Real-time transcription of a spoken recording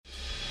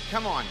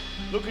Come on,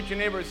 look at your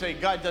neighbor and say,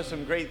 God does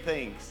some great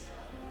things.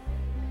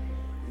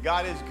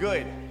 God is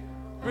good.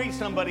 Greet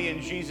somebody in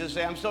Jesus.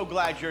 Say, I'm so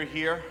glad you're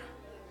here.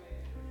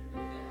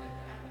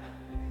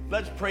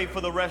 Let's pray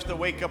for the rest that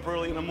wake up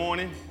early in the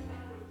morning.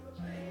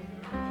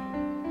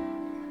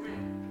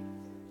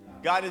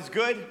 God is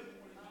good,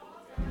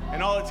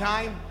 and all the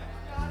time,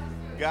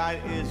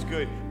 God is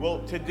good.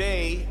 Well,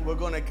 today we're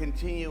going to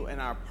continue in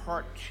our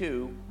part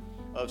 2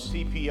 of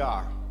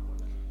C.P.R.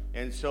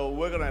 And so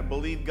we're going to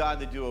believe God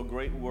to do a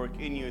great work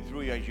in you and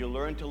through you as you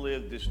learn to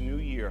live this new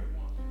year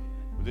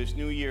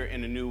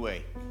in a new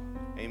way.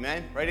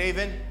 Amen? Right,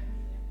 Avon?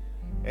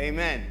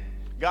 Amen.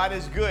 God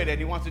is good, and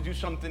he wants to do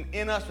something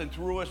in us and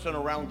through us and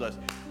around us.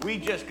 We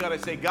just got to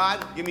say,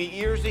 God, give me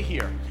ears to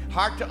hear,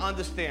 heart to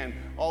understand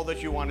all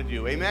that you want to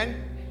do.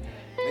 Amen?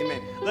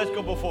 Amen. Let's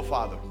go before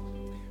Father.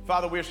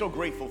 Father, we are so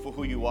grateful for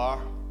who you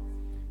are.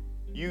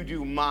 You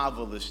do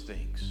marvelous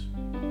things.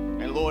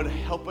 And Lord,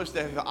 help us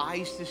to have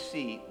eyes to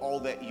see all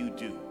that you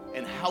do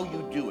and how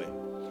you do it.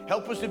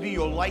 Help us to be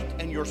your light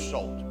and your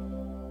salt,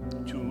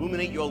 to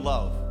illuminate your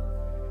love,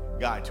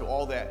 God, to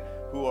all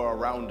that who are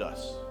around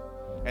us.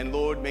 And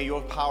Lord, may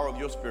your power of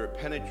your Spirit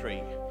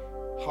penetrate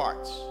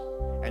hearts.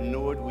 And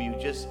Lord, will you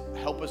just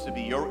help us to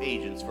be your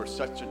agents for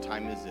such a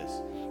time as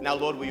this. Now,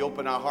 Lord, we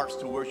open our hearts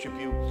to worship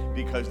you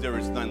because there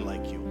is none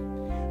like you.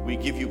 We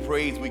give you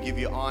praise, we give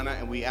you honor,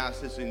 and we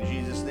ask this in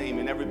Jesus' name.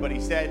 And everybody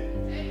said,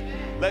 amen.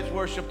 Let's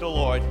worship the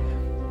Lord.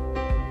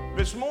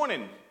 This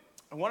morning,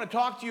 I want to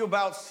talk to you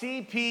about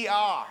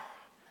C.P.R.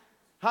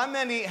 How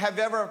many have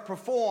ever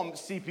performed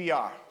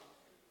C.P.R.?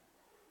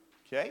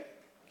 Okay.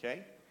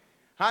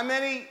 How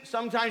many,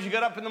 sometimes you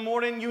got up in the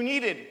morning,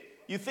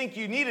 you think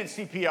you needed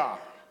C.P.R.?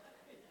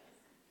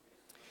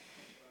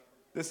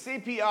 The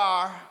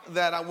C.P.R.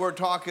 that we're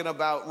talking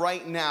about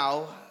right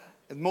now,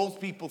 most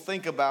people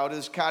think about,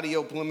 is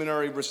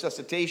cardiopulmonary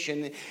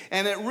resuscitation,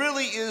 and it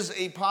really is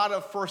a part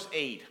of first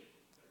aid.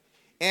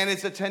 And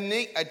it's a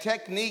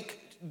technique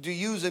to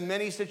use in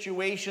many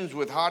situations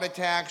with heart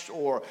attacks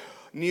or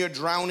near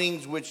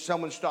drownings, which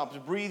someone stops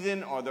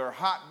breathing or their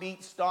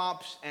heartbeat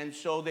stops, and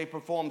so they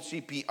perform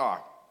CPR.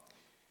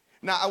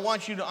 Now, I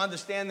want you to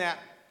understand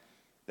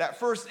that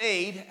first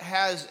aid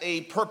has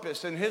a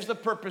purpose, and here's the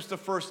purpose of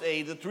first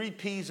aid, the 3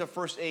 P's of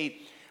first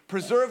aid: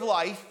 preserve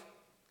life,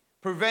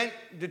 prevent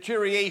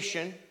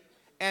deterioration,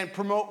 and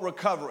promote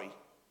recovery.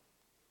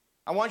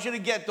 I want you to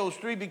get those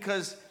 3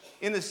 because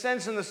in the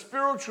sense, in the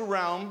spiritual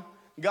realm,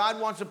 God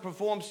wants to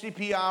perform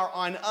CPR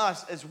on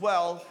us as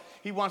well.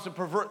 He wants to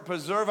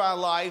preserve our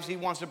lives. He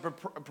wants to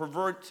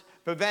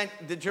prevent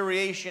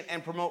deterioration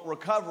and promote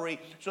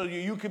recovery so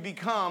you could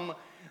become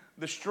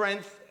the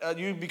strength,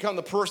 you become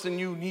the person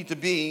you need to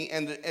be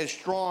and as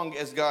strong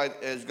as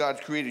God's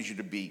created you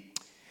to be.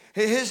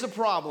 Here's the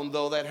problem,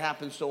 though, that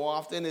happens so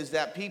often is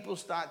that people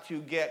start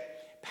to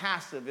get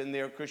passive in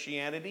their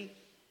Christianity.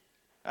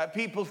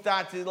 People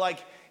start to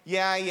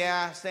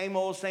same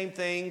old, same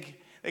thing.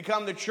 They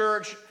come to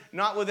church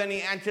not with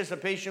any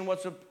anticipation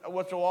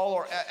whatsoever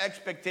or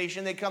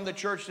expectation. They come to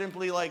church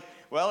simply like,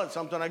 well, it's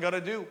something I got to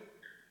do.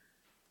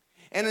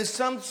 And in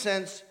some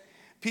sense,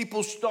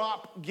 people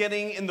stop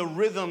getting in the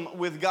rhythm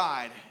with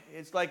God.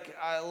 It's like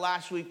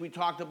last week we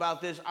talked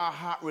about this, our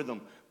heart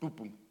rhythm. Boom,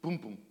 boom, boom,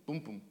 boom,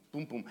 boom, boom,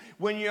 boom, boom.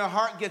 When your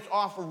heart gets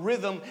off of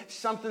rhythm,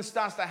 something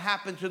starts to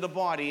happen to the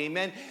body,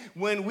 amen?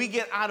 When we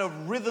get out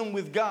of rhythm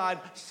with God,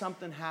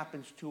 something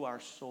happens to our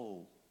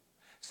soul.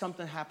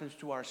 Something happens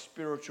to our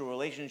spiritual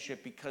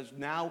relationship because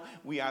now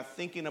we are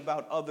thinking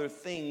about other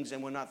things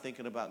and we're not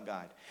thinking about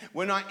God.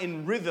 We're not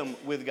in rhythm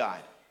with God.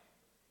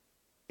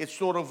 It's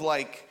sort of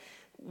like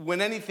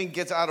when anything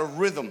gets out of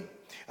rhythm,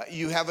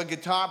 you have a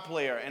guitar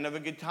player, and if a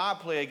guitar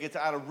player gets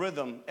out of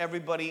rhythm,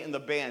 everybody in the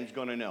band's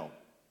going to know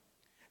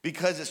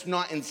because it's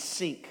not in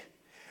sync.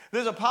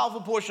 There's a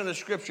powerful portion of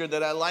scripture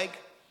that I like.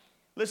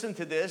 Listen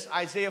to this,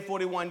 Isaiah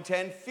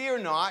 41:10. Fear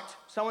not.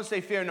 Someone say,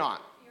 fear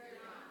not. Fear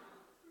not.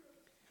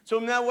 So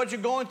now what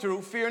you're going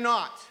through, fear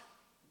not.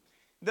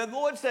 The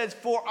Lord says,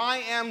 for I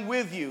am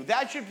with you.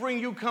 That should bring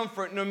you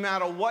comfort no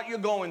matter what you're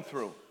going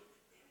through.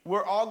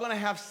 We're all going to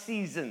have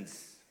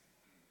seasons.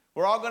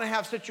 We're all going to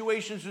have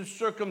situations and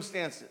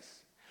circumstances.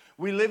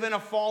 We live in a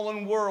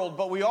fallen world,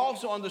 but we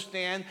also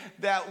understand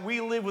that we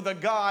live with a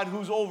God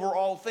who's over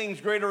all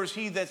things. Greater is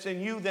he that's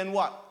in you than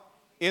what?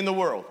 In the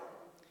world.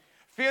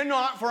 Fear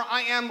not, for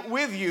I am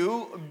with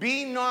you.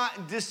 Be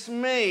not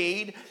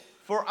dismayed,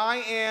 for I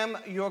am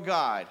your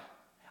God.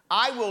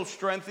 I will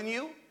strengthen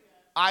you.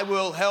 I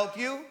will help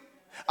you.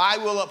 I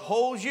will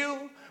uphold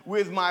you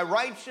with my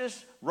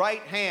righteous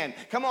right hand.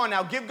 Come on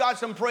now, give God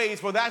some praise,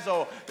 for that's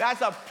a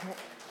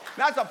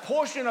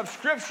portion of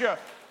scripture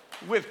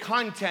with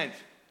content.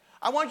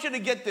 I want you to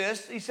get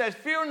this. He says,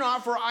 fear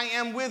not, for I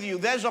am with you.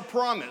 There's a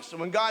promise.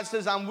 When God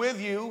says, I'm with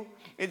you,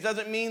 it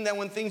doesn't mean that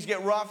when things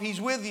get rough,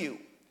 he's with you.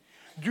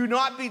 Do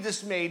not be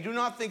dismayed. Do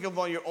not think of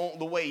on your own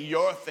the way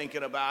you're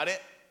thinking about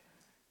it.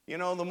 You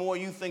know, the more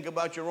you think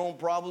about your own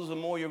problems, the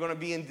more you're going to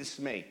be in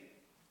dismay.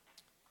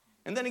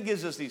 And then he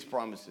gives us these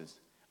promises.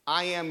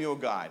 I am your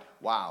God.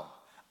 Wow.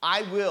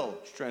 I will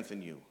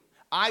strengthen you.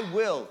 I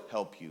will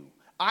help you.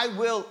 I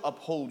will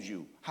uphold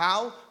you.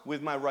 How?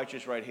 With my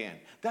righteous right hand.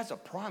 That's a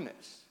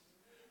promise.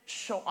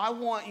 So I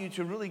want you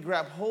to really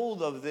grab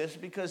hold of this,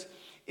 because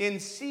in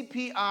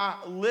C.P.R.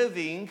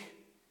 living,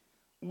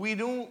 we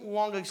don't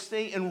longer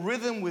stay in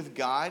rhythm with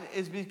God,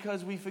 is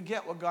because we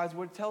forget what God's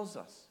word tells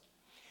us.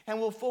 And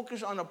we'll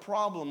focus on a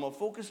problem or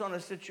focus on a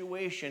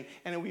situation,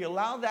 and we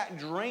allow that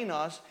drain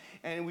us,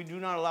 and we do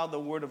not allow the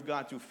word of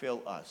God to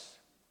fill us.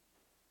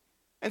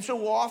 And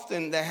so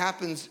often that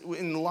happens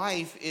in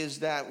life is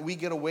that we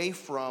get away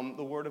from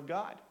the word of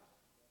God.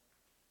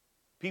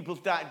 People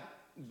start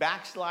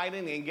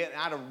backsliding and get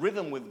out of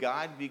rhythm with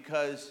God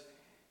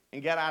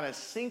and get out of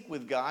sync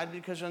with God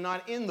because they're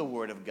not in the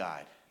word of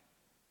God.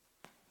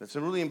 That's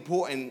a really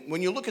important.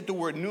 When you look at the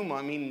word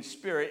pneuma, meaning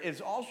spirit,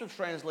 it's also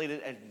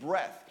translated as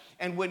breath.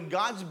 And when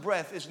God's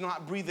breath is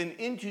not breathing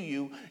into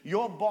you,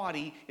 your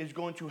body is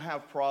going to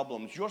have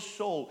problems. Your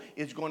soul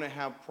is going to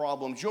have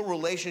problems. Your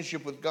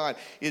relationship with God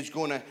is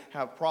going to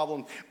have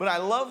problems. But I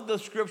love the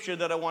scripture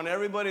that I want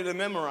everybody to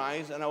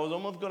memorize, and I was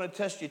almost going to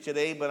test you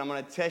today, but I'm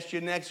going to test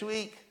you next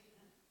week.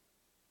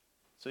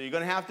 So you're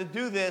going to have to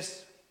do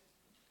this.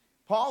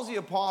 Paul's the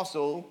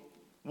apostle.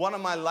 One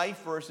of my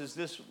life verses,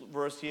 this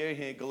verse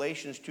here,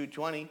 Galatians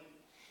 2:20.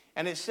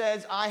 And it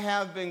says, I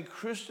have been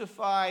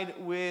crucified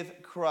with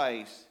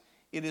Christ.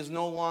 It is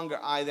no longer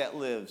I that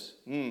lives.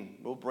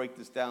 We'll break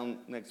this down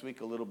next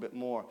week a little bit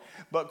more.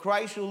 But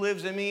Christ who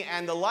lives in me,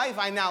 and the life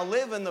I now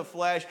live in the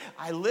flesh,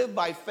 I live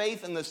by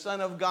faith in the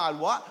Son of God.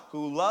 What?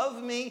 Who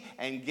loved me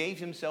and gave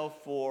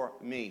himself for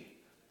me.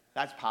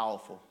 That's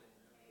powerful.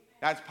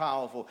 That's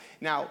powerful.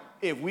 Now,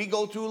 if we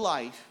go through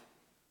life,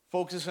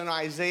 focus on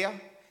Isaiah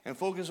and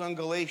focus on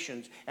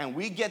Galatians, and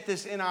we get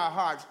this in our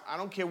hearts, I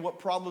don't care what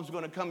problem's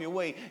going to come your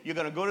way, you're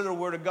going to go to the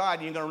Word of God,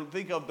 and you're going to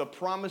think of the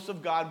promise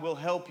of God will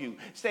help you.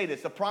 Say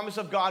this, the promise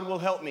of God will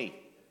help me.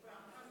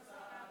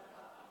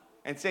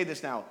 And say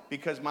this now,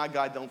 because my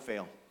God don't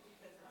fail.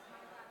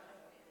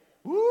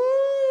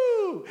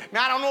 Woo!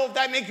 Now, I don't know if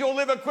that makes your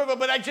liver quiver,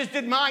 but I just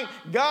did mine.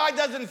 God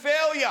doesn't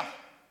fail you.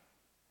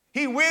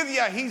 He's with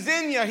you. He's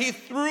in you.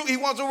 He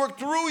wants to work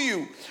through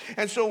you.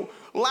 And so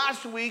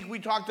last week we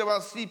talked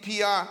about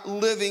C.P.R.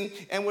 living,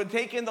 and we're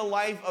taking the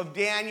life of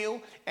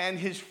Daniel and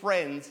his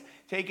friends,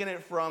 taking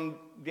it from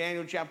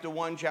Daniel chapter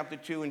 1, chapter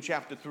 2, and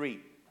chapter 3.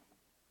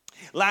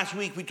 Last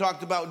week we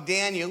talked about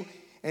Daniel,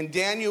 and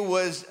Daniel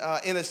was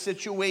in a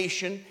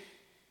situation,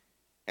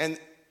 and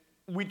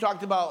we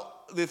talked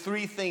about the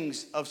three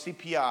things of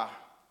C.P.R.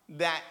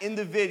 that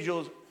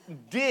individuals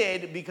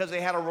did because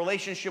they had a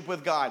relationship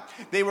with God.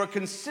 They were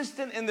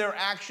consistent in their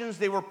actions,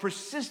 they were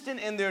persistent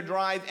in their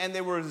drive, and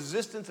they were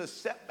resistant to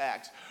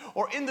setbacks.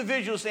 Or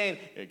individuals saying,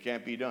 it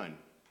can't be done.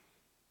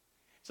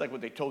 It's like what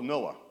they told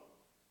Noah.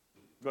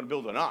 We're going to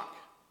build an ark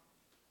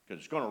because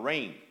it's going to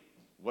rain.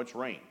 What's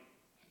rain?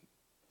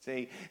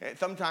 See,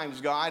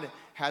 sometimes God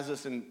has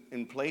us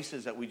in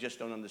places that we just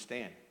don't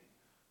understand.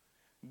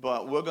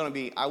 But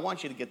I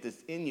want you to get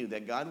this in you,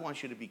 that God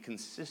wants you to be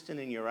consistent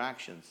in your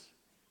actions,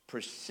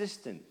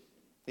 persistent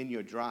in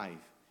your drive,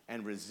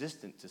 and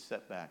resistant to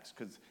setbacks,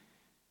 because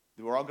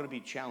we're all going to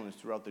be challenged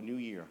throughout the new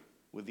year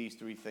with these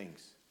three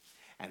things.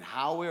 And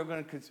how we're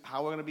going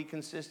to be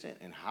consistent,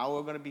 and how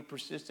we're going to be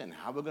persistent, and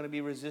how we're going to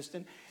be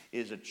resistant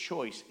is a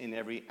choice in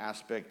every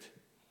aspect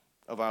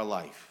of our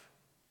life.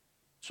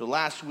 So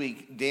last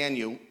week,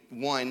 Daniel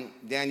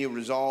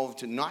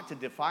resolved not to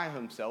defile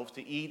himself,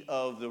 to eat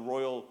of the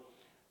royal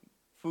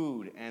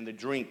food and the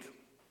drink.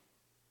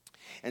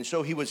 And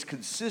so he was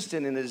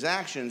consistent in his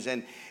actions,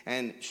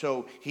 and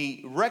so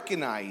he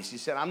recognized, he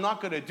said, I'm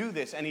not going to do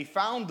this. And he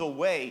found the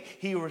way.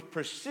 He was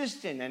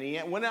persistent, and he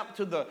went up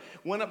to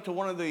one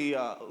of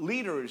the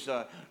leaders,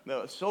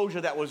 the soldier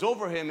that was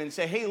over him, and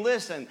said, hey,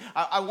 listen,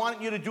 I want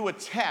you to do a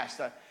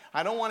test.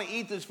 I don't want to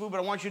eat this food, but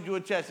I want you to do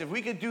a test. If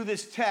we could do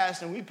this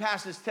test and we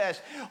pass this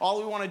test, all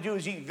we want to do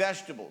is eat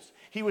vegetables.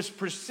 He was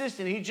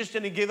persistent. He just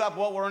didn't give up.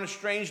 Well, we're in a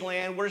strange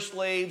land. We're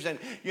slaves. And,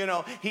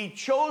 he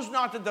chose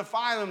not to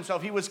defile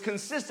himself. He was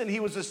consistent. He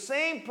was the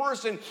same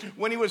person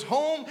when he was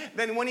home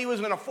than when he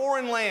was in a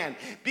foreign land.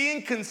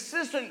 Being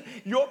consistent,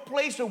 your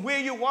place of where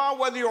you are,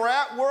 whether you're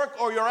at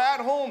work or you're at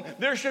home,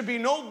 there should be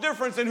no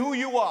difference in who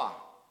you are.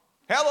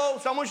 Hello?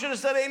 Someone should have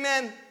said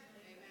amen. Amen.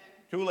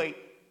 Too late.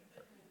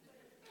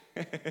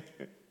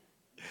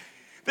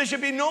 There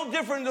should be no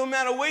difference no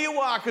matter where you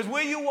are, because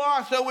where you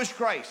are, so is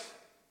Christ.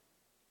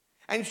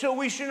 And so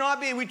we should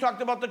not be. We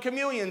talked about the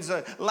communions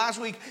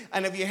last week,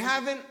 and if you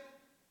haven't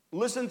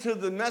listened to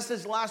the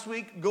message last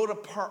week, go to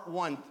part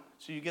 1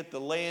 so you get the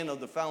laying of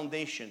the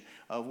foundation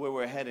of where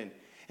we're heading.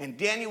 And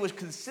Daniel was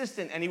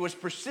consistent, and he was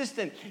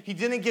persistent. He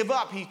didn't give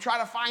up. He tried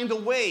to find a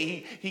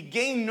way. He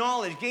gained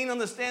knowledge, gained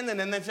understanding,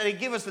 and then said, hey,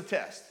 give us the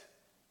test.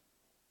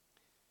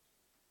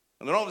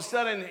 And then all of a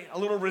sudden, a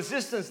little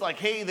resistance, like,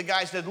 hey, the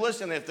guy said,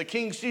 listen, if the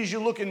king sees you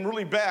looking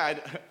really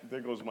bad,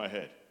 there goes my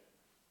head.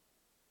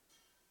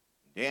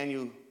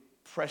 Daniel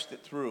pressed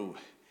it through.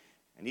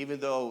 And even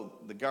though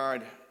the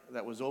guard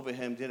that was over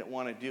him didn't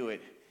want to do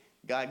it,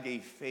 God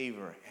gave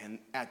favor. And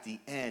at the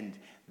end,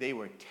 they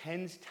were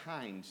 10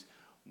 times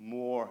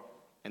more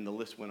And the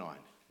list went on.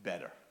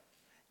 Better.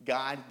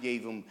 God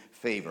gave him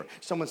favor.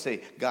 Someone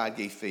say, God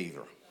gave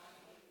favor.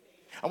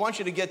 I want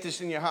you to get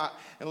this in your heart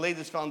and lay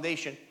this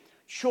foundation.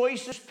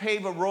 Choices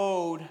pave a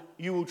road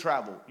you will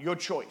travel. Your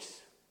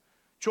choice.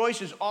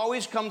 Choices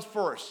always comes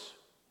first.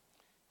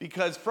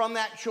 Because from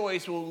that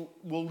choice will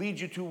lead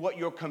you to what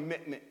your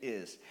commitment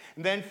is.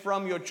 And then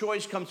from your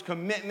choice comes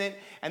commitment,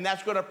 and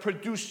that's going to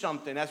produce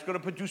something. That's going to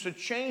produce a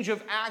change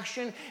of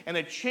action, and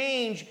a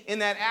change in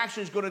that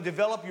action is going to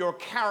develop your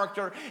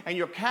character, and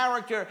your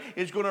character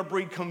is going to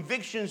breed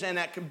convictions, and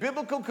that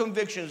biblical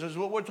convictions is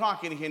what we're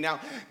talking here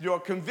now. Your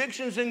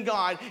convictions in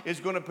God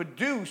is going to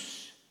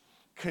produce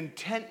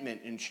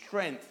contentment and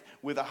strength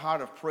with a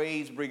heart of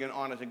praise, bringing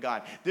honor to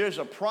God. There's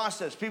a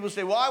process. People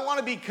say, well, I want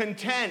to be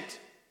content.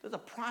 There's a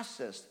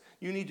process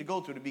you need to go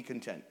through to be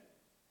content.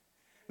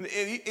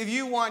 If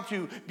you want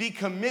to be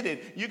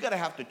committed, you got to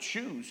have to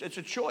choose. It's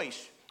a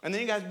choice. And then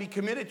you got to be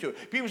committed to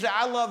it. People say,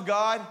 I love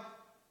God.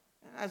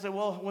 I say,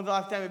 well, when's the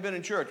last time you've been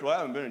in church? Well, I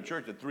haven't been in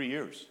church in 3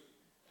 years.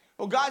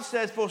 Well, God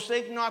says,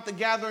 forsake not the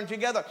gathering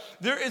together.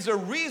 There is a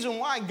reason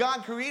why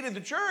God created the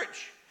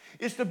church.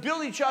 It's to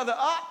build each other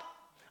up.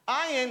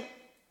 Iron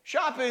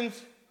sharpens.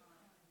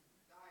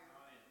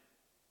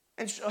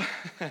 And so...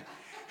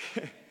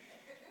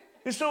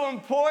 It's so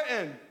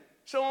important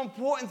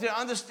to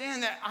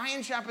understand that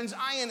iron sharpens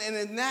iron, and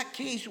in that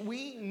case,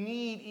 we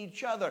need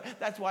each other.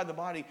 That's why the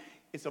body,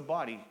 it's a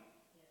body.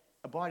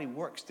 A body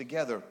works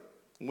together.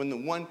 When the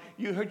one,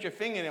 you hurt your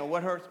fingernail,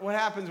 what hurts? What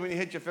happens when you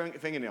hit your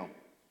fingernail?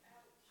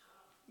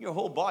 Your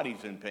whole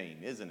body's in pain,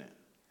 isn't it?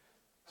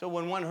 So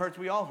when one hurts,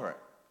 we all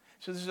hurt.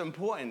 So this is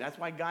important. That's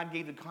why God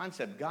gave the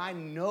concept. God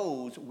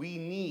knows we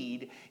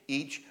need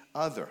each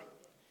other.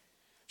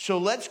 So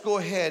let's go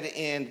ahead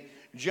and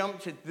jump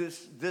to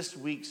this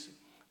week's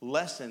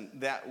lesson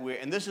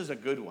and this is a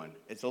good one.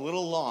 It's a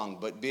little long,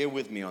 but bear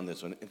with me on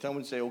this one. And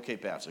someone say, okay,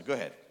 Pastor, go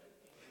ahead.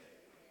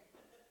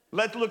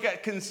 Let's look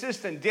at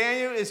consistent.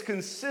 Daniel is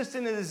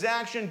consistent in his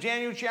action.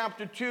 Daniel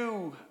chapter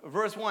 2,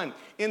 verse 1.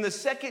 In the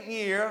second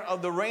year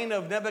of the reign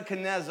of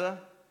Nebuchadnezzar,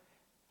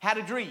 had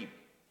a dream.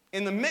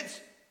 In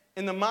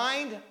the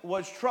mind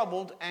was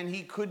troubled, and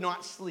he could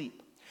not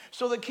sleep.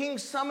 So the king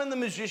summoned the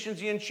magicians,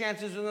 the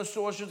enchanters, and the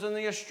sorcerers, and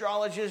the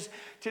astrologers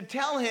to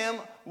tell him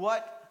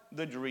what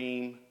the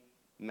dream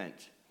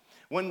meant.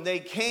 When they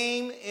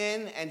came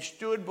in and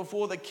stood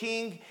before the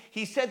king,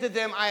 he said to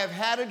them, I have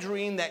had a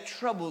dream that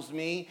troubles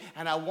me,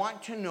 and I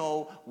want to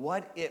know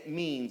what it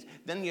means.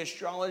 Then the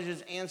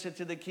astrologers answered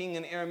to the king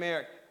in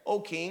Aramaic, O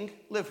king,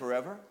 live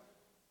forever.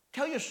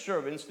 Tell your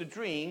servants the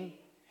dream,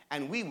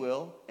 and we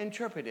will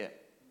interpret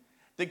it.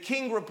 The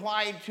king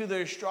replied to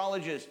the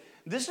astrologers,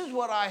 this is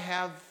what I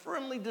have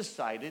firmly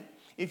decided.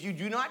 If you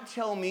do not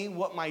tell me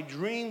what my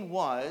dream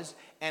was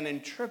and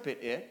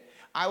interpret it,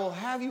 I will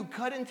have you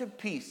cut into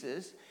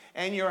pieces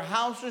and your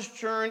houses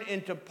turned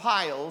into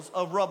piles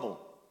of rubble.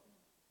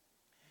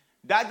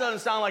 That doesn't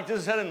sound like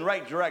this is heading in the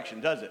right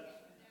direction, does it?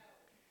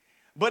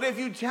 But if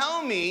you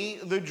tell me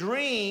the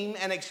dream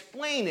and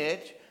explain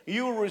it,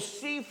 you will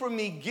receive from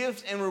me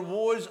gifts and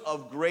rewards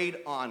of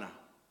great honor.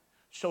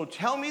 So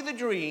tell me the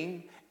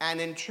dream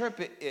and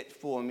interpret it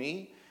for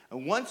me.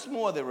 And once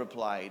more they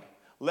replied,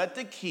 let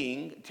the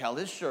king tell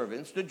his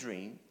servants the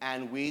dream,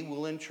 and we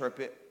will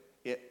interpret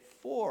it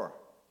for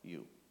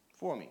you,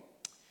 for me.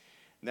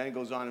 And then it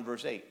goes on in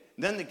verse 8.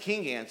 Then the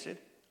king answered,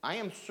 I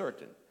am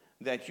certain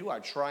that you are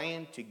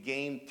trying to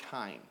gain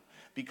time,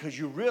 because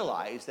you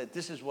realize that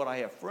this is what I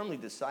have firmly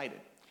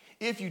decided.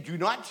 If you do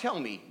not tell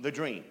me the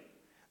dream,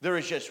 there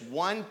is just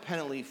one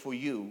penalty for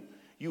you.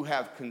 You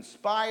have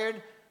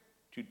conspired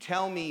to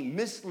tell me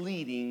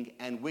misleading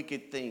and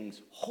wicked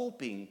things,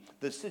 hoping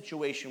the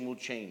situation will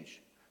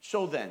change.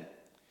 So then,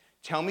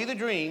 tell me the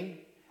dream,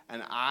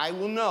 and I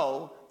will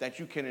know that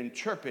you can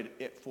interpret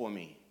it for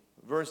me.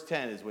 Verse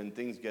 10 is when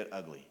things get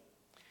ugly.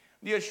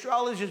 The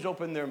astrologers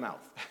opened their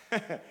mouth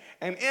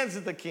and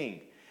answered the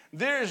king,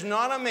 there is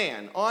not a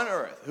man on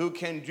earth who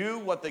can do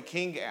what the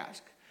king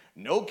asked.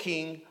 No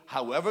king,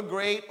 however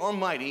great or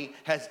mighty,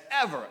 has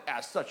ever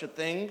asked such a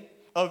thing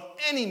of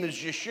any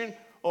magician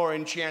or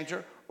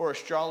enchanter or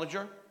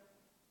astrologer.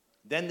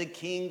 Then the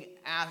king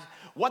asked,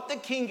 what the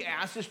king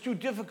asked is too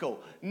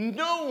difficult.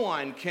 No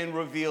one can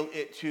reveal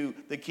it to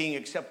the king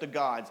except the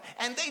gods,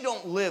 and they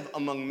don't live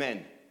among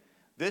men.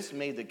 This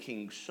made the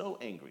king so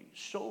angry,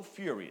 so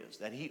furious,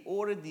 that he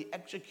ordered the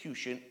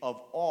execution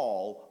of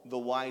all the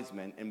wise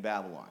men in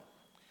Babylon.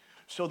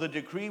 So the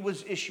decree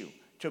was issued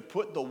to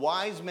put the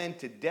wise men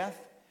to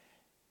death.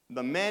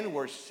 The men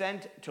were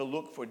sent to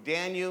look for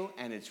Daniel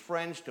and his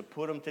friends to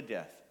put him to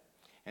death.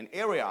 And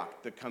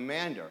Arioch, the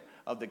commander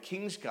of the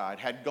king's guard,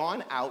 had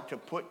gone out to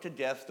put to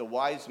death the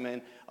wise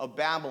men of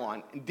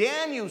Babylon.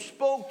 Daniel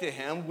spoke to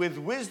him with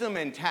wisdom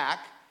and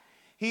tact.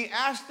 He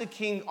asked the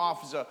king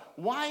officer,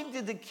 why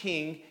did the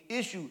king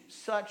issue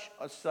such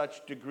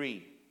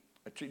decree?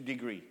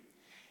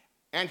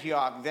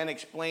 Antioch then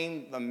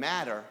explained the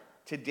matter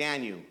to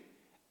Daniel.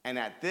 And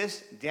at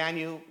this,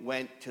 Daniel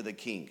went to the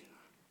king.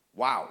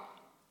 Wow.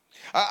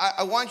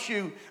 I want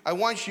you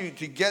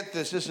to get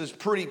this. This is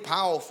pretty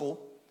powerful.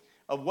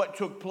 of what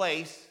took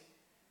place.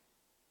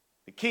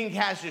 The king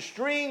has this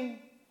dream.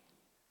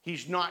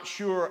 He's not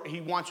sure.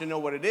 He wants to know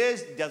what it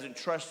is. He doesn't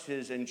trust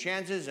his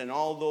enchanters and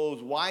all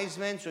those wise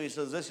men. So he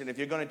says, listen, if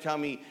you're going to tell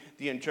me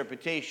the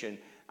interpretation,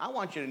 I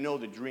want you to know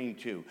the dream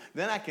too.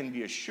 Then I can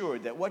be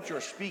assured that what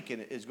you're speaking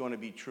is going to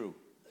be true.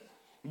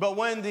 But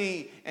when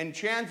the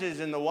enchanters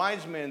and the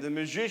wise men, the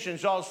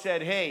magicians all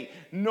said, hey,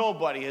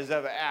 nobody has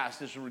ever asked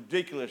this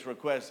ridiculous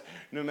request,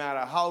 no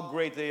matter how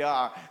great they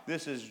are,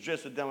 this is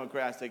just a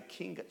Democrat. The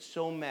king got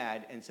so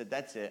mad and said,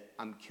 that's it,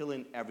 I'm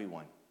killing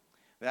everyone.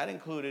 That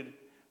included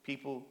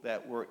people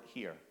that were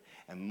here.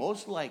 And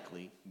most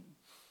likely,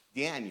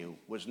 Daniel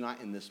was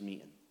not in this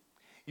meeting.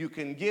 You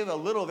can give a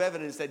little of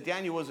evidence that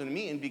Daniel was in a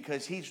meeting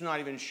because he's not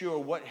even sure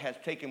what has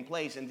taken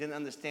place and didn't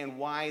understand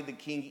why the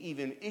king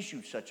even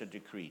issued such a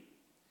decree.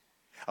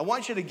 I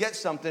want you to get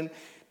something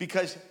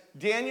because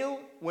Daniel,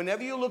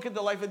 whenever you look at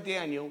the life of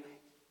Daniel,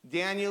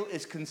 Daniel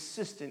is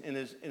consistent in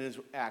his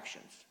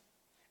actions.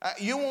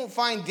 You won't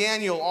find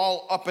Daniel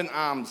all up in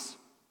arms.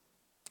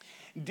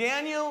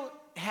 Daniel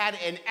had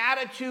an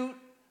attitude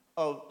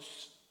of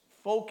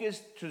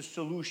focus to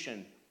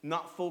solution,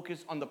 not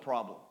focus on the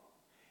problem.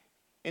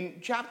 In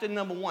chapter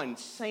number 1,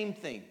 same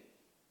thing.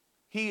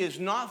 He is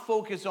not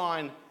focused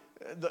on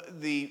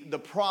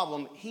the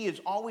problem. He is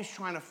always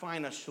trying to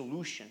find a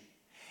solution.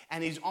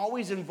 And he's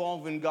always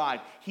involved in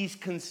God. He's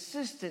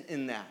consistent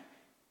in that.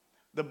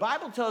 The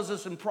Bible tells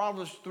us in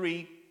Proverbs 3,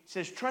 it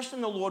says, trust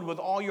in the Lord with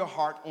all your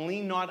heart,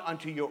 lean not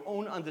unto your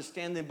own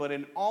understanding, but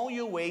in all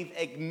your ways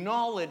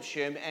acknowledge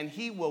him, and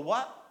he will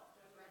what?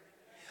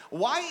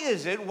 Why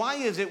is it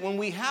when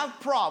we have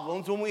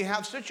problems, when we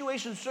have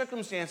situations,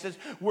 circumstances,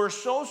 we're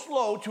so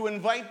slow to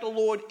invite the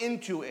Lord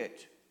into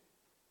it?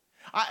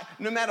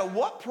 No matter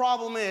what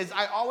problem is,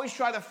 I always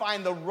try to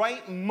find the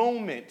right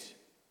moment.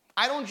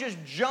 I don't just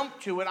jump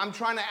to it. I'm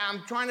trying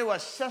to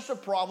assess a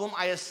problem.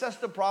 I assess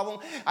the problem.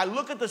 I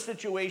look at the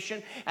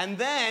situation. And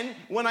then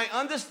when I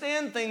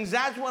understand things,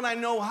 that's when I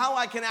know how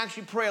I can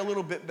actually pray a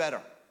little bit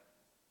better.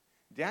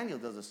 Daniel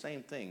does the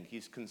same thing.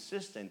 He's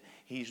consistent.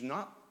 He's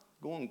not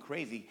going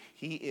crazy.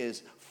 He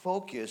is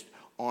focused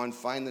on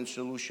finding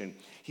solution.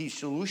 He's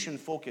solution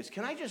focused.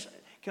 Can I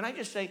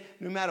just say,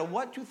 no matter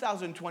what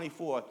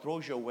 2024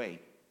 throws your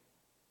way,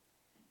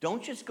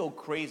 don't just go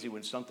crazy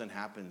when something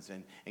happens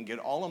and get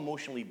all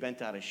emotionally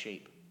bent out of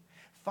shape.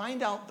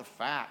 Find out the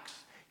facts.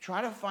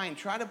 Try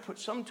to put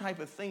some type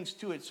of things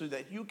to it so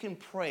that you can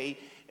pray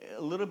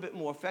a little bit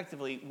more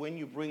effectively when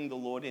you bring the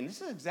Lord in.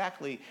 This is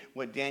exactly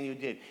what Daniel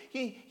did.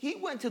 He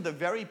went to the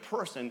very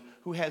person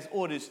who has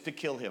orders to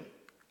kill him.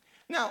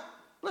 Now,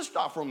 let's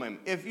stop for a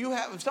moment. If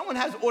someone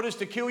has orders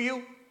to kill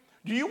you,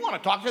 do you want to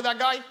talk to that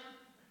guy?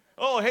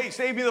 Oh, hey,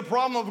 save me the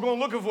problem of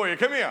going looking for you.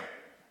 Come here.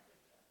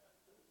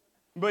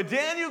 But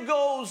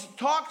Daniel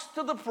talks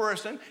to the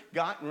person.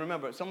 God,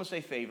 remember, someone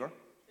say favor.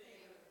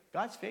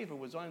 God's favor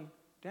was on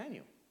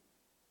Daniel.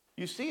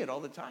 You see it all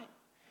the time.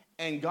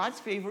 And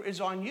God's favor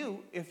is on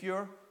you if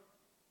you're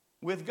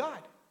with God.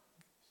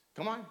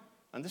 Come on,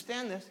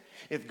 understand this.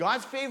 If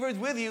God's favor is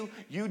with you,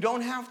 you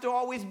don't have to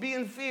always be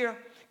in fear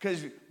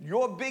because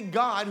your big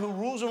God who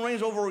rules and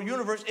reigns over a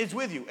universe is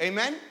with you.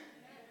 Amen?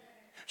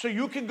 So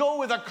you can go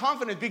with a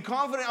confidence, be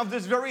confident of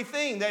this very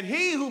thing, that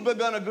he who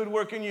begun a good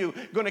work in you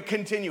going to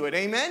continue it.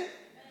 Amen?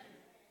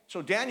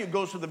 So Daniel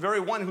goes to the very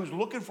one who's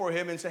looking for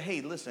him and say, hey,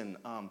 listen,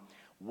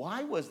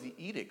 why was the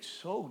edict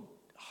so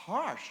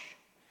harsh?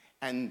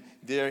 And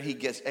there he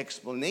gets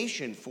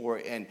explanation for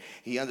it, and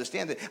he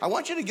understands it. I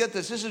want you to get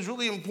this. This is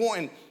really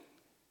important,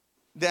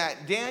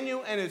 that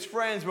Daniel and his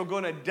friends were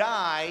going to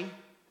die.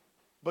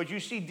 But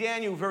you see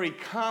Daniel very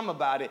calm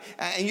about it.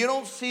 And you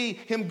don't see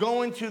him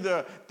going to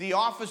the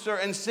officer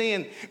and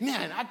saying,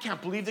 man, I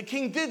can't believe the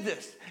king did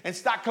this, and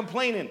start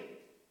complaining.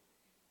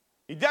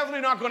 You're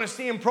definitely not going to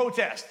see him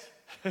protest.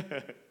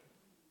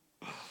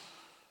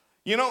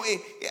 You know,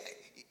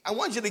 I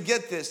want you to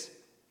get this.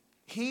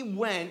 He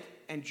went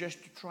and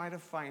just to try to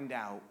find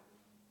out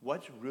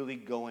what's really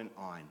going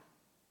on.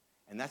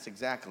 And that's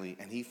exactly,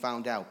 and he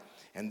found out.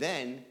 And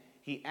then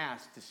he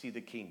asked to see the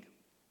king.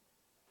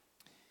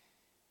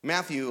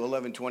 Matthew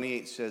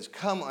 11:28 says,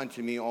 come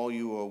unto me, all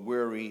you who are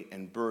weary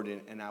and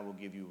burdened, and I will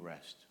give you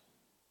rest.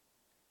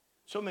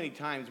 So many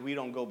times we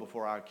don't go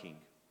before our king.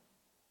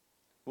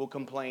 We'll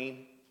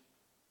complain.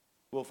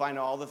 We'll find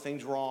all the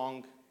things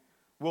wrong.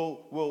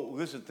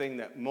 This is the thing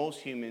that most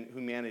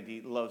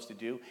humanity loves to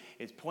do,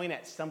 is point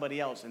at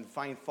somebody else and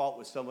find fault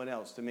with someone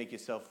else to make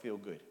yourself feel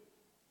good.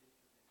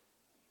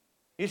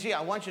 You see,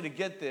 I want you to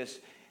get this.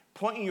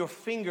 Pointing your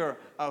finger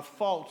of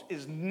fault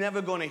is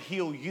never going to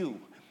heal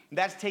you.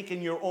 That's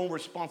taking your own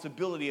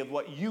responsibility of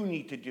what you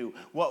need to do.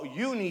 What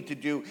you need to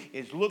do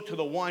is look to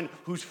the one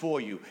who's for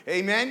you.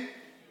 Amen?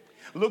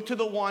 Look to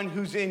the one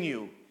who's in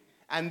you.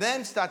 And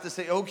then start to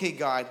say, okay,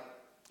 God,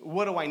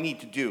 what do I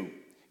need to do?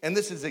 And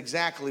this is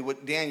exactly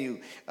what Daniel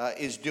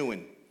is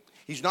doing.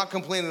 He's not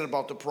complaining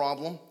about the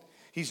problem.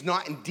 He's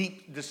not in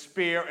deep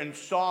despair and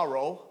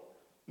sorrow.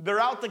 They're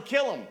out to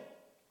kill him.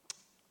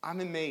 I'm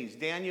amazed.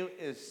 Daniel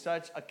is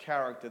such a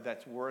character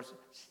that's worth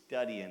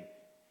studying.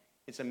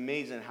 It's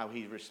amazing how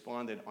he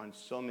responded on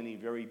so many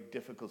very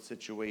difficult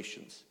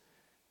situations.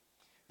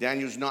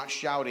 Daniel's not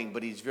shouting,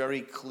 but he's very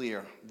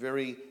clear,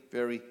 very,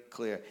 very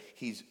clear.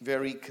 He's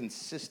very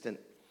consistent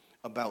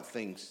about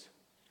things.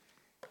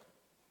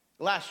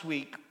 Last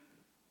week,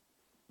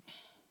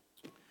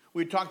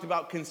 we talked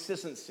about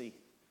consistency.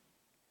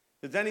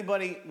 Does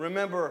anybody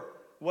remember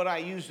what I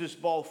used this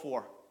ball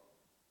for?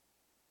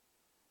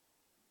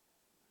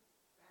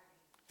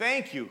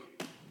 Thank you.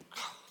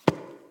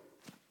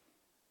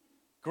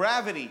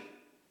 Gravity.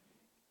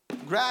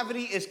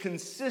 Gravity is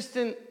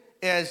consistent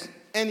as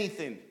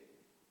anything.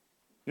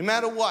 No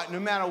matter what, no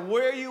matter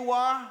where you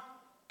are,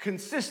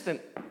 consistent.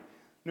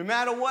 No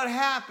matter what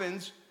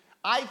happens,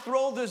 I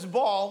throw this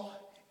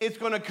ball, it's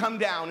going to come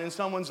down in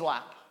someone's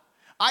lap.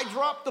 I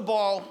drop the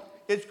ball,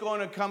 it's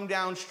going to come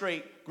down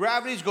straight.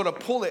 Gravity's going to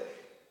pull it.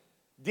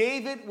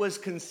 David was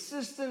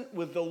consistent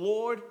with the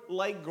Lord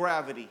like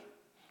gravity.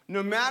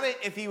 No matter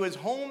if he was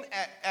home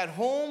at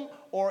home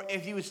or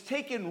if he was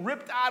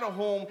ripped out of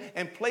home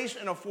and placed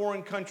in a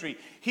foreign country,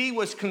 he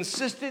was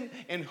consistent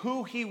in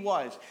who he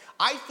was.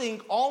 I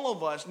think all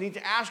of us need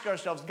to ask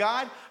ourselves,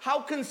 God,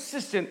 how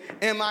consistent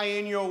am I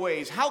in your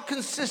ways? How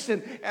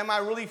consistent am I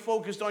really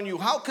focused on you?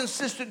 How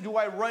consistent do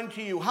I run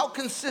to you? How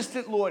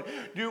consistent, Lord,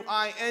 do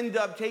I end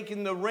up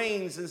taking the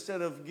reins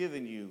instead of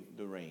giving you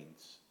the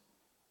reins?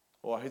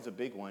 Or here's a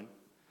big one.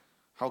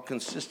 How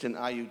consistent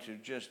are you to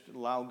just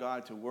allow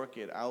God to work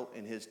it out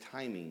in his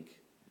timing?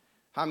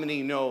 How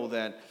many know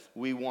that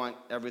we want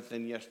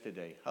everything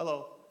yesterday?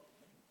 Hello?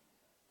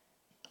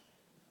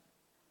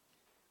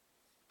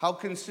 How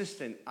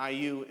consistent are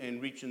you in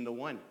reaching the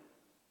one?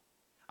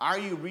 Are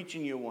you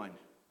reaching your one?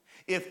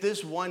 If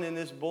this one in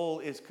this bowl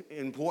is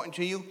important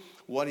to you,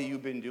 what have you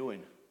been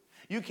doing?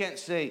 You can't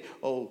say,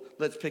 oh,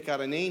 let's pick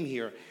out a name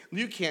here.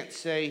 You can't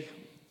say,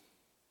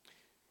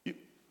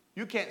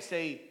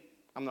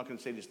 I'm not going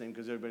to say this name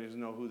because everybody doesn't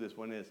know who this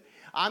one is.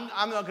 I'm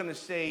not going to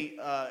say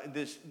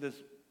this.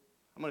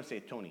 I'm going to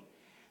say Tony.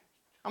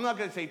 I'm not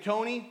going to say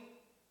Tony.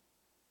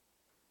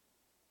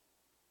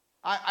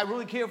 I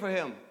really care for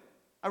him.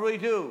 I really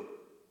do.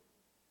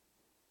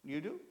 You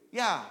do?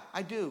 Yeah,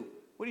 I do.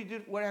 What do you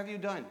do? What have you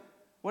done?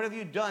 What have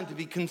you done to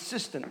be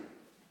consistent?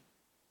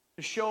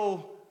 To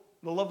show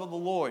the love of the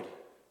Lord?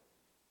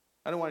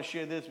 I don't want to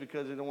share this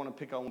because I don't want to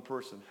pick out one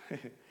person.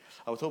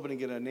 I was hoping to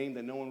get a name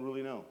that no one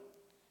really knows.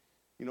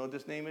 You know what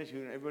this name is?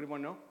 Everybody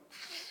want to know?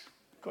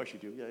 Of course you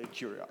do.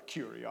 Yeah,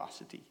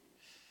 curiosity.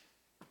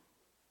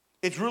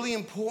 It's really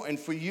important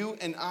for you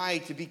and I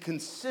to be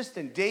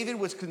consistent. David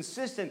was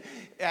consistent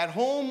at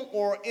home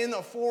or in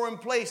a foreign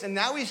place, and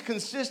now he's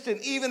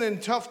consistent even in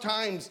tough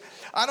times.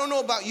 I don't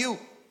know about you,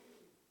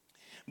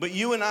 but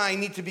you and I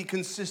need to be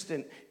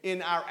consistent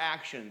in our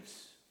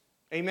actions.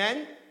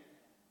 Amen?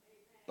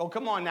 Oh,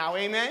 come on now.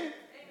 Amen? Amen.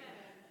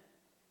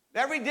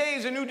 Every day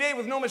is a new day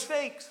with no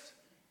mistakes.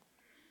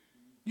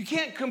 You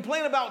can't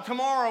complain about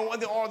tomorrow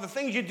or the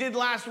things you did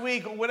last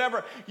week or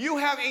whatever. You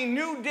have a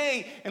new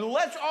day, and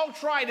let's all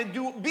try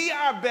to be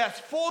our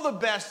best for the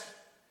best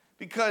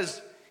because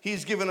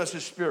he's given us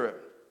his spirit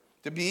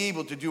to be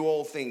able to do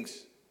all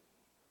things.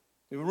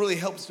 It really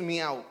helps me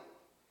out.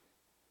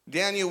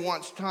 Daniel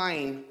wants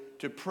time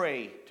to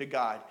pray to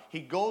God.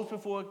 He goes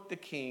before the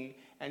king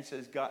and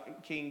says, God,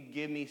 King,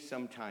 give me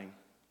some time.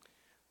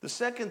 The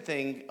second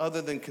thing,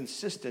 other than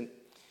consistent,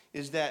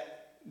 is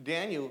that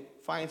Daniel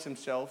finds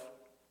himself.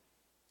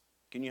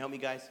 Can you help me,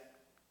 guys?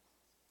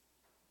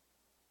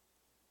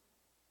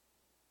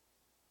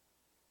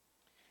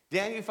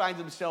 Daniel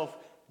finds himself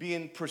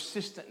being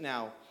persistent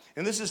now.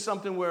 And this is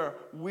something where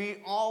we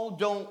all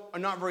are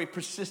not very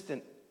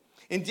persistent.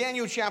 In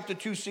Daniel chapter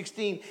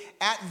 2:16,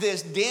 at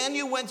this,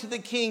 Daniel went to the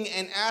king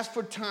and asked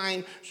for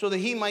time so that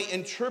he might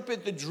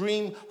interpret the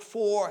dream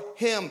for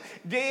him.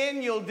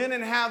 Daniel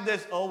didn't have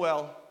this, oh,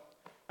 well,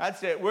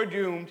 that's it, we're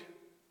doomed.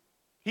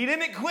 He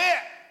didn't quit.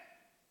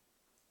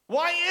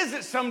 Why is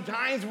it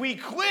sometimes we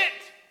quit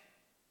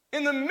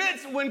in the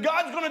midst when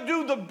God's going to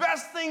do the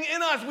best thing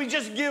in us? We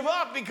just give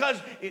up because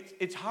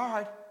it's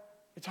hard.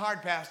 It's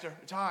hard, Pastor.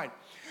 It's hard.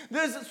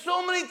 There's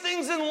so many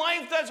things in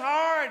life that's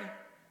hard.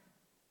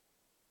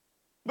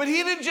 But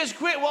he didn't just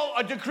quit. Well,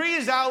 a decree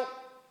is out.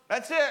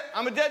 That's it.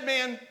 I'm a dead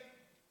man.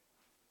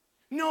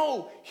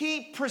 No,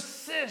 he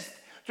persists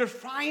to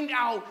find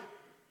out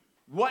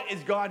what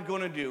is God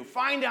going to do.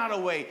 Find out a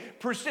way.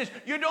 Persist.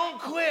 You don't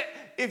quit.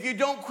 If you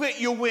don't quit,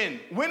 you win.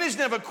 Win is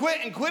never quit,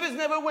 and quit is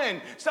never win.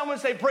 Someone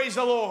say, praise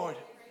the Lord.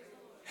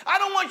 I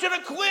don't want you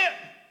to quit.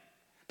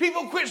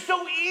 People quit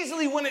so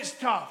easily when it's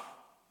tough.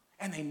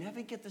 And they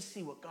never get to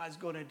see what God's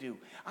going to do.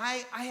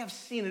 I have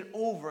seen it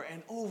over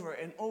and over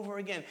and over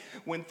again.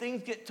 When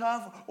things get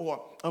tough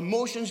or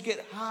emotions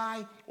get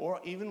high or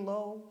even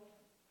low,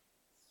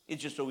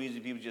 it's just so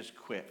easy. People just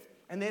quit.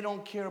 And they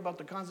don't care about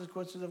the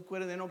consequences of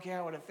quitting. They don't care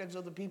how it affects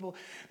other people.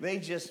 They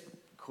just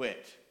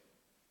quit.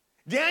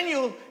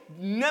 Daniel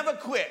never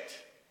quit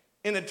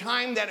in a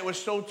time that it was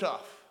so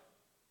tough.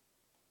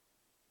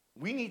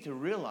 we need to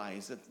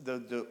realize that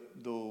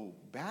the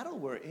battle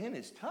we're in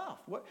is tough.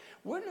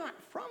 We're not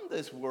from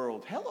this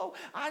world. Hello,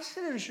 our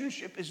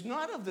citizenship is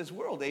not of this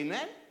world.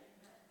 Amen?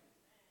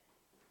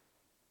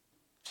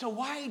 So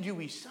why do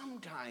we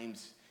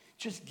sometimes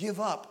just give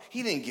up?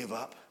 He didn't give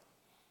up.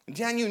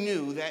 Daniel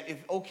knew that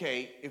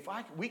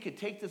we could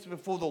take this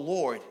before the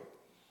Lord.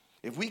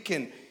 If we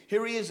can,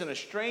 here he is in a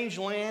strange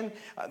land.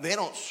 They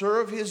don't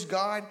serve his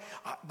God,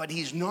 but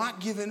he's not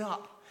giving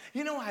up.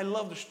 You know, I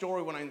love the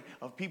story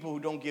of people who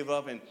don't give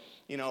up, and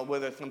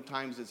whether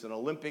sometimes it's an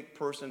Olympic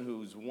person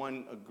who's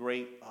won a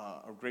great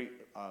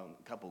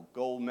couple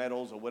gold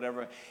medals or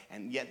whatever,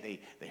 and yet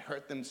they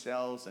hurt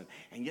themselves,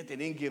 and yet they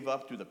didn't give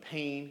up through the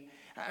pain.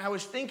 And I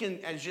was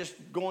thinking, as just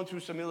going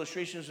through some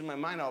illustrations in my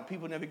mind, how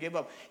people never give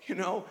up.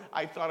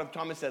 I thought of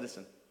Thomas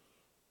Edison.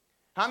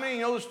 How many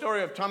know the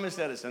story of Thomas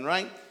Edison,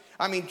 right?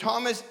 I mean,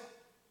 Thomas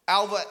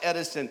Alva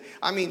Edison.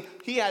 I mean,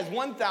 he has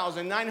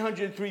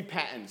 1,903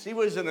 patents. He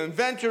was an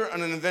inventor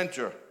and an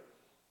inventor.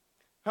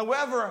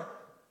 However,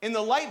 in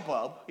the light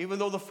bulb, even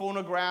though the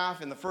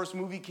phonograph and the first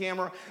movie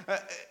camera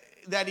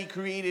that he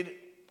created,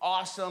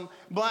 awesome.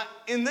 But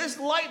in this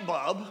light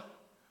bulb,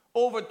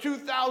 over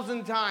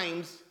 2,000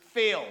 times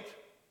failed.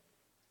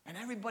 And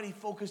everybody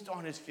focused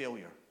on his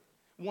failure.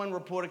 One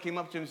reporter came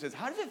up to him and says,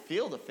 "How does it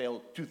feel to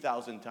fail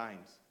 2,000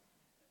 times?"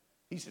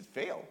 He said,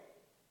 "Fail?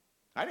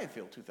 I didn't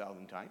fail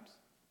 2,000 times."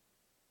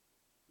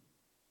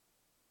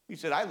 He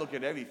said, "I look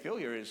at every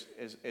failure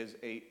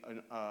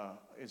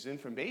as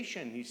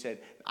information." He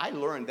said, "I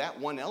learned that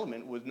one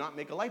element would not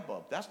make a light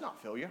bulb. That's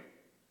not failure.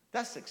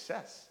 That's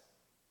success."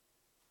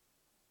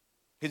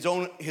 His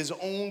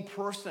own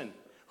person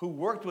who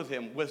worked with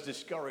him was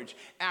discouraged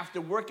after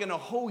working a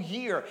whole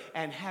year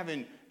and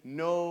having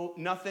no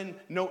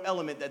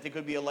element that there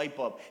could be a light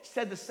bulb.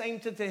 Said the same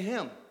to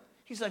him.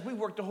 He's like, "We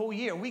worked a whole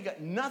year. We got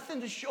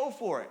nothing to show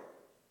for it."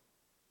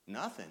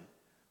 Nothing.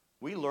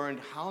 We learned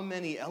how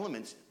many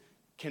elements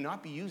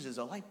cannot be used as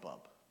a light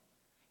bulb.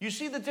 You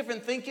see the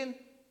different thinking?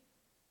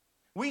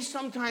 We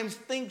sometimes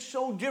think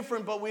so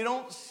different, but we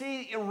don't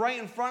see it right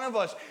in front of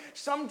us.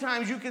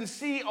 Sometimes you can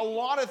see a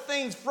lot of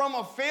things from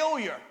a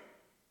failure.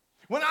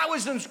 When I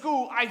was in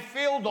school, I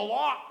failed a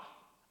lot.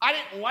 I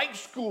didn't like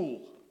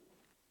school.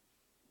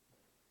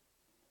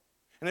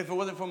 And if it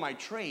wasn't for my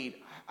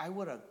trade, I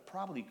would have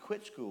probably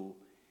quit school,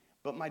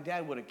 but my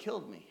dad would have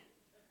killed me.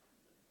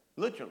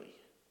 Literally.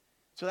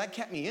 So that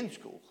kept me in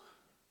school.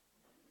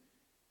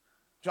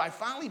 So I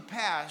finally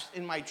passed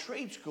in my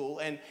trade school,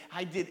 and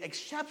I did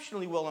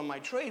exceptionally well in my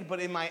trade, but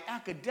in my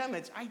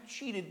academics, I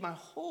cheated my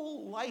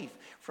whole life.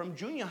 From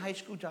junior high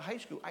school to high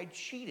school, I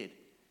cheated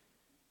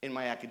in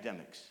my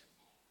academics.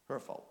 Her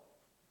fault.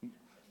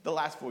 The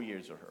last 4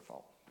 years are her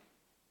fault.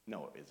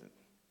 No, it isn't.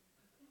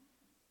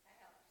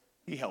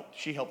 He helped.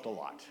 She helped a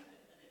lot.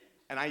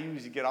 And I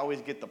usually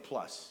always get the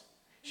plus.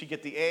 She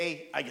get the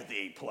A, I get the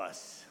A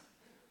plus.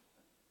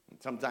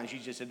 And sometimes she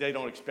just said, "They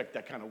don't expect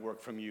that kind of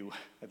work from you."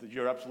 I said,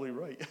 "You're absolutely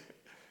right."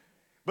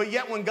 But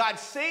yet when God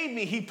saved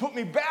me, he put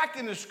me back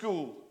into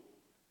school.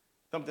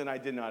 Something I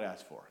did not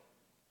ask for.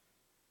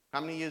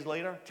 How many years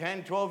later?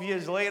 10, 12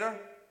 years later?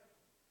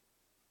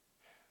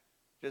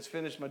 Just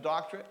finished my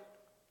doctorate.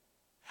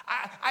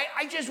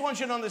 I just want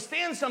you to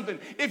understand something.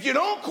 If you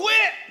don't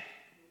quit,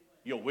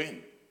 you'll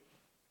win.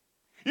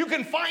 You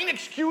can find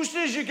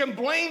excuses, you can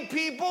blame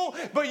people,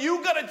 but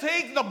you got to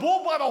take the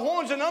bull by the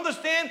horns and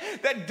understand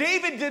that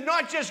David did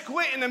not just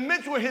quit in the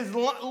midst where his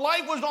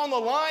life was on the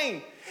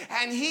line.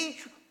 And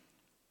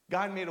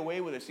God made a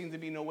way where there seemed to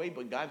be no way,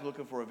 but God's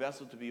looking for a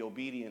vessel to be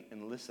obedient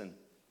and listen.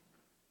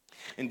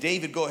 And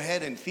David, go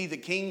ahead and feed the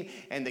king.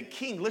 And the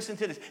king, listen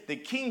to this, the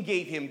king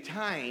gave him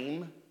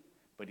time,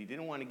 but he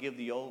didn't want to give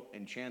the old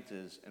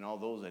enchanters and all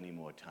those any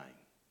more time.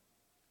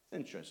 It's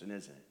interesting,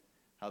 isn't it?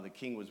 How the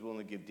king was willing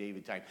to give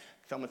David time.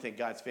 Someone think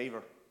God's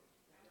favor.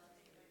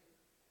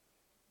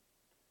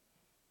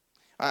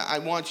 I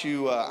want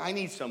you, I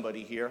need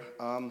somebody here.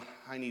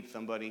 I need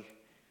somebody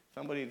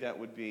that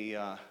would be,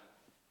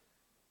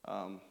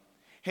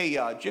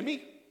 hey,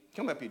 Jimmy,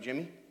 come up here,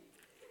 Jimmy.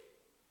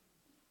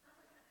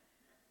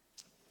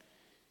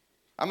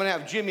 I'm going to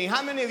have Jimmy.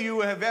 How many of you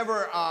have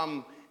ever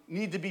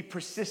need to be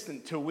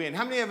persistent to win?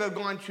 How many have ever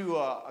gone to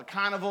a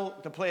carnival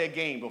to play a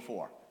game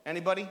before?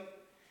 Anybody?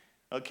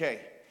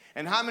 Okay.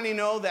 And how many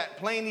know that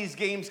playing these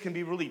games can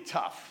be really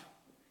tough?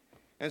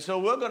 And so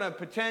we're going to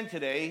pretend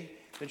today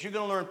that you're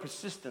going to learn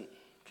persistent.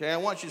 Okay, I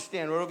want you to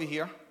stand right over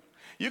here.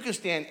 You can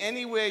stand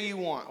anywhere you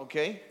want,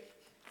 okay?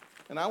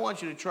 And I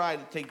want you to try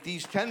to take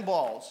these 10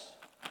 balls.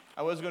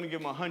 I was going to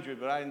give him 100,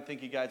 but I didn't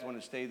think you guys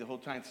wanted to stay the whole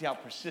time. See how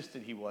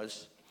persistent he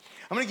was.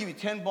 I'm going to give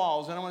you 10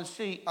 balls, and I want to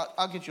see.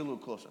 I'll get you a little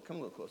closer. Come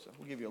a little closer.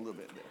 We'll give you a little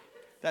bit there.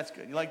 That's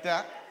good. You like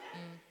that?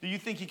 Do you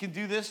think you can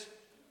do this?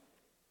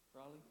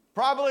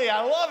 Probably.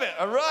 I love it.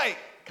 All right.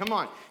 Come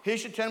on.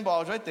 Here's your 10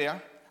 balls right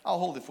there. I'll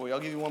hold it for you. I'll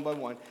give you one by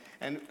one.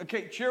 And,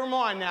 okay, cheer them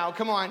on now.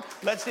 Come on.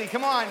 Let's see.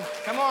 Come on.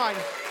 Come on.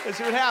 Let's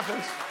see what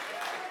happens.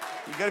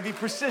 You got to be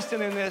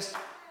persistent in this.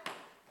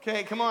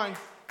 Okay, come on.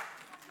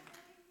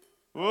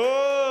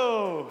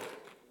 Whoa.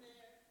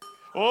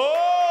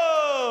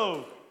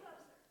 Whoa.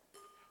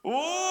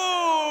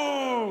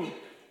 Ooh.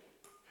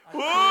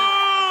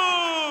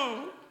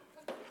 Ooh.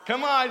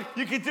 Come on,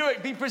 you can do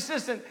it. Be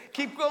persistent.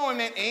 Keep going,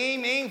 man.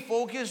 Aim,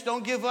 focus.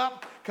 Don't give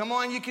up. Come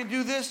on, you can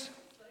do this.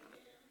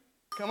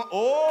 Come on.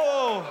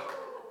 Oh.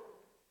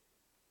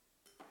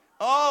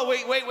 Oh,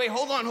 wait.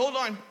 Hold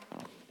on.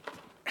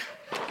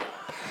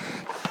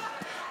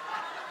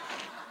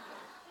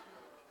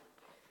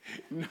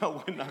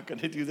 No, we're not going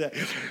to do that.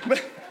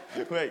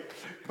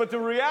 But the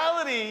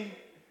reality,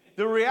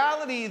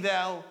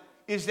 though,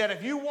 is that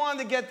if you want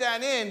to get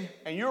that in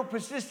and you're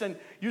persistent,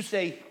 you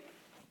say,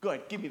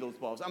 good, give me those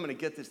balls. I'm going to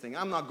get this thing.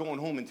 I'm not going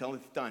home until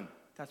it's done.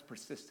 That's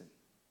persistent.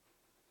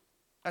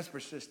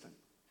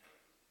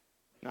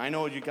 Now, I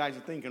know what you guys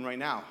are thinking right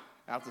now.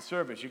 After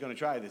service, you're going to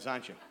try this,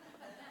 aren't you?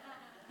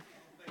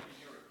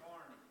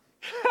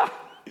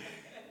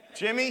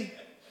 Jimmy,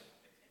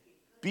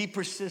 be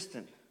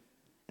persistent.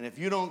 And if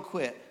you don't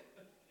quit,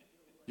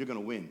 you're going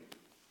to win.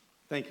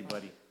 Thank you,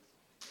 buddy.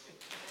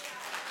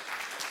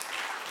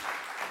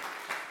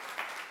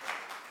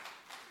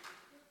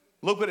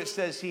 Look what it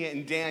says here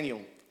in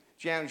Daniel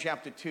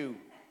chapter 2,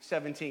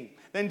 17.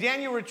 Then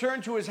Daniel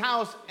returned to his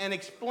house and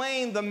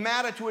explained the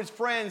matter to his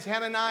friends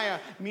Hananiah,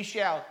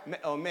 Mishael,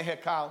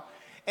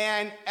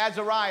 and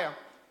Azariah.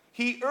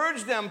 He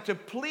urged them to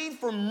plead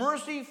for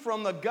mercy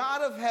from the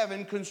God of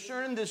heaven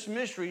concerning this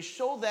mystery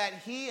so that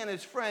he and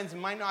his friends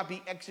might not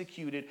be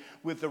executed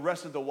with the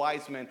rest of the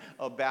wise men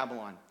of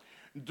Babylon.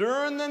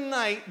 During the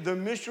night, the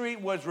mystery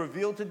was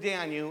revealed to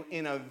Daniel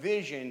in a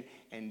vision,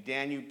 and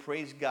Daniel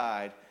praised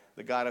God,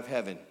 the God of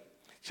heaven.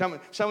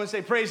 Someone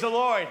say, praise the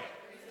Lord.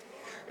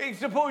 Hey,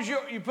 suppose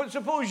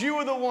you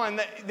were the one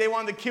that they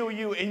wanted to kill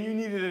you and you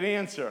needed an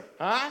answer.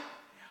 Huh?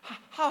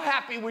 How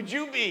happy would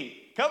you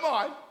be? Come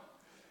on.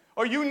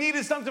 Or you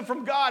needed something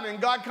from God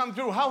and God come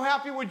through. How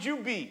happy would you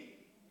be?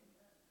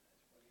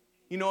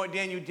 You know what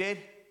Daniel did?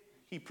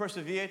 He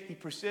persevered. He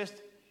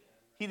persisted.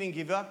 He didn't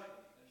give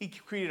up. He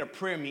created a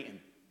prayer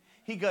meeting.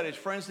 He got his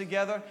friends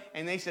together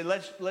and they said,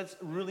 let's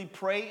really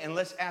pray and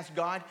let's ask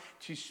God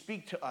to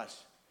speak to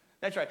us.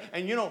 That's right.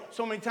 And you know,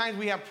 so many times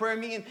we have prayer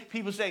meeting,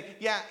 people say,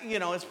 yeah, you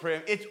know, it's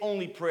prayer. It's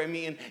only prayer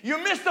meeting. You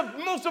missed the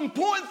most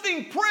important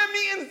thing. Prayer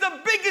meeting's the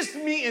biggest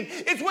meeting.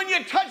 It's when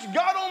you touch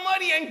God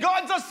Almighty and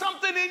God does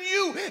something in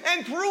you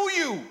and through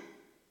you.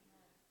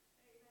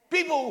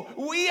 People,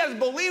 we as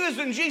believers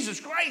in Jesus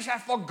Christ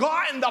have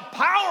forgotten the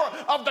power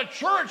of the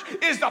church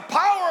is the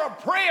power of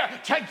prayer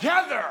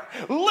together,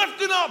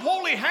 lifting up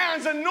holy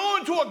hands and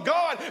knowing to a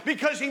God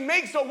because he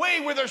makes a way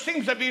where there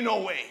seems to be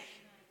no way.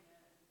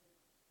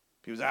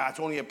 People say, it's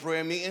only a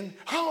prayer meeting.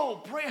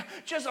 Oh, prayer,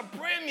 just a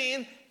prayer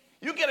meeting.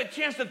 You get a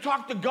chance to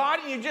talk to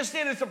God and you just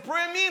say it's a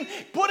prayer meeting.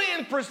 Put it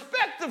in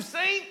perspective,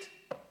 saint.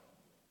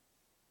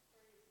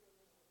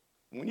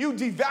 When you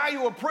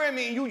devalue a prayer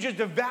meeting, you just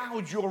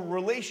devalued your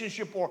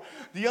relationship or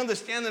the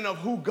understanding of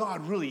who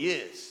God really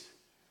is.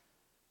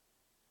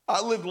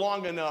 I lived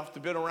long enough to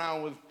be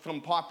around with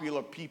some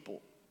popular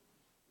people.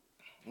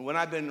 When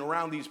I've been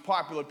around these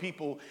popular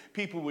people,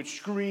 people would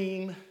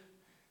scream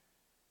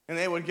and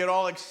they would get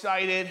all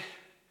excited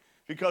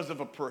because of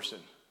a person.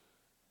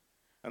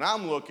 And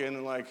I'm looking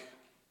and like,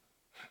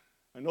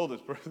 I know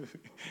this person.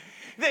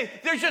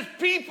 They're just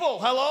people,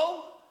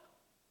 hello?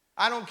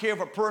 I don't care if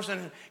a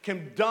person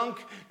can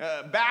dunk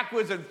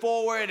backwards and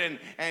forward and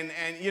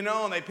you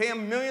know, and they pay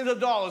them millions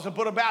of dollars to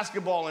put a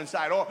basketball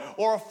inside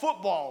or a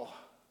football.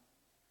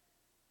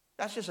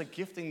 That's just a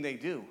gifting they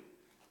do.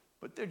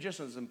 But they're just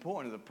as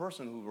important as the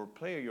person who will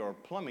repair your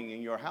plumbing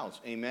in your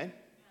house. Amen?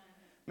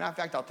 Matter of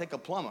fact, I'll take a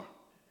plumber.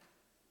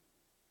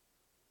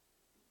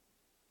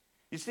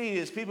 You see,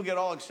 as people get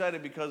all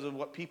excited because of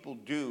what people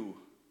do,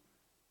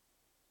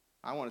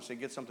 I want to say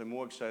get something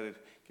more excited.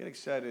 Get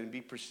excited and be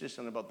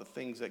persistent about the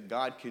things that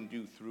God can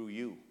do through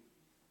you.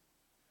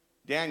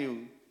 Daniel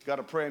got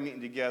a prayer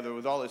meeting together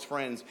with all his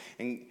friends,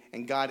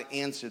 and God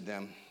answered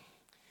them.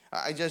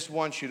 I just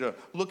want you to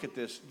look at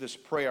this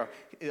prayer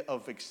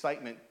of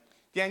excitement.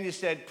 Daniel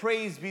said,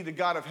 praise be the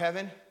God of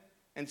heaven,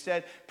 and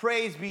said,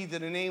 praise be to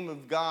the name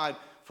of God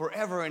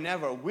forever and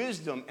ever.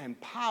 Wisdom and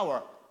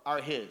power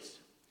are his.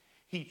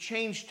 He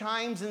changed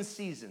times and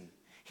seasons.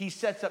 He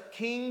sets up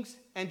kings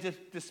and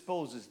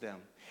disposes them.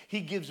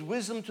 He gives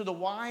wisdom to the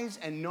wise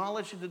and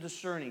knowledge to the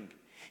discerning.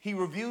 He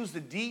reveals the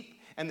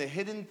deep and the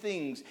hidden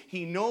things.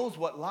 He knows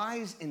what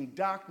lies in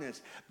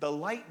darkness. The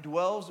light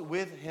dwells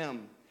with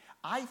him.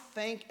 I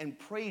thank and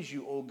praise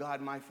you, O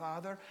God, my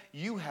Father.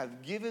 You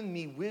have given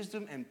me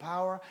wisdom and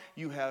power.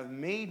 You have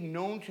made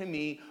known to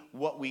me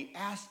what we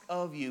ask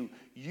of you.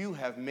 You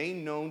have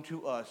made known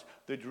to us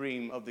the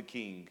dream of the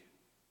king.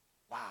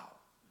 Wow.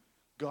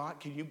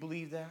 God, can you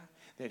believe that?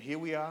 That here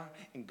we are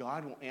and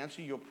God will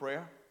answer your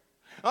prayer?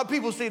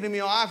 People say to me,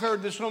 I've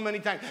heard this so many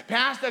times,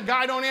 Pastor,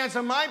 God don't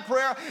answer my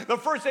prayer. The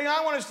first thing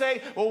I want to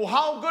say, well,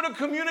 how good a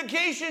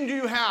communication do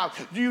you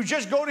have? Do you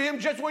just go to him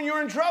just when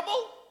you're in trouble?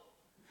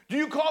 Do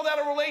you call that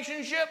a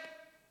relationship?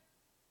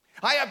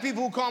 I have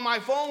people who call my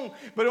phone,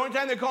 but the only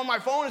time they call my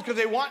phone is because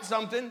they want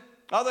something.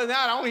 Other than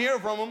that, I don't hear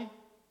from them.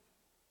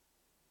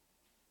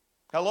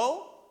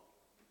 Hello?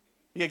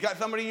 You got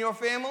somebody in your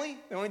family,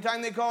 the only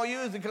time they call you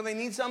is because they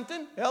need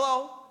something?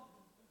 Hello.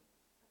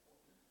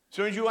 As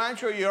soon as you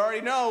answer, you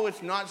already know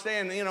it's not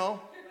saying,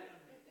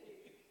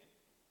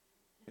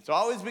 It's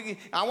always big.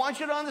 I want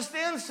you to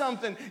understand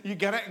something. You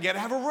gotta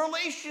have a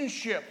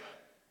relationship.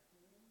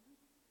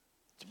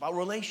 It's about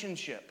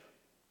relationship.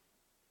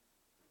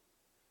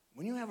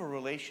 When you have a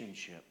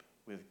relationship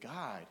with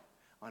God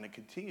on a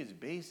continuous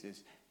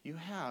basis, you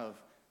have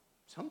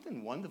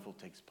something wonderful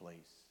takes place.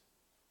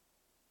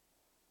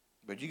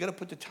 But you got to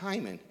put the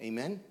time in.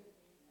 Amen?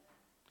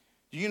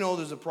 Do you know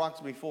there's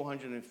approximately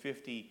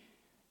 450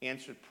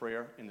 answered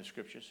prayer in the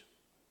scriptures?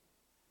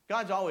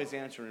 God's always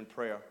answering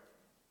prayer.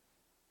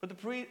 But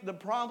the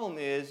problem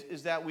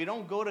is that we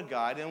don't go to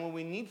God, and when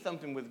we need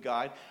something with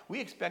God,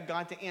 we expect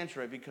God to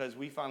answer it because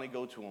we finally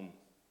go to him.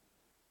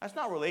 That's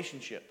not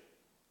relationship.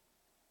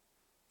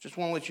 Just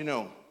want to let you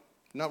know,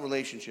 not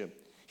relationship.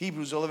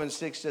 Hebrews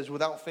 11:6 says,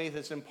 without faith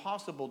it's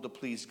impossible to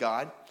please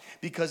God,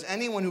 because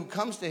anyone who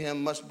comes to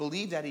him must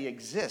believe that he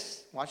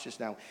exists. Watch this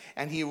now.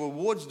 And he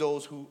rewards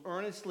those who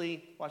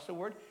earnestly, watch the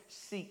word,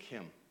 seek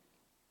him.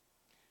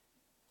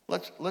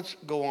 Let's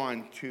go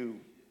on to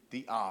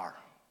the R.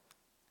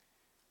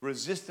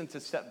 Resistant to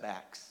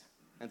setbacks,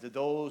 and to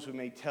those who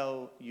may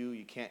tell you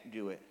you can't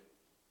do it.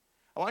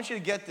 I want you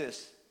to get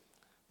this.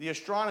 The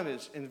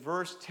astronomers in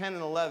verse 10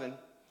 and 11,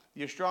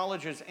 the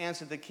astrologers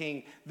answered the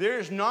king, there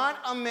is not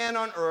a man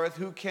on earth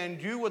who can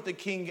do what the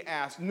king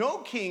asked. No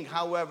king,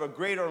 however,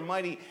 great or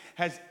mighty,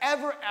 has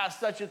ever asked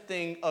such a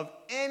thing of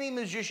any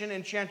magician,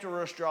 enchanter,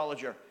 or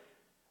astrologer.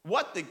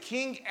 What the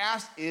king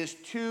asked is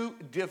too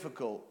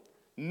difficult.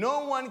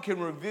 No one can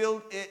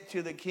reveal it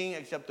to the king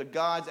except the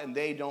gods, and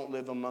they don't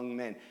live among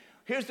men.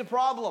 Here's the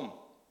problem.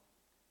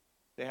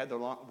 They had the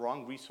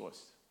wrong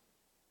resource.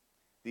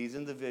 These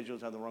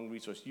individuals have the wrong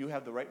resource. You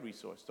have the right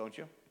resource, don't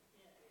you?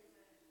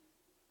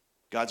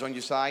 God's on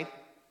your side.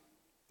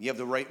 You have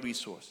the right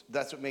resource.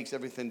 That's what makes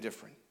everything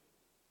different.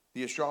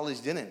 The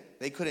astrologers didn't.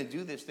 They couldn't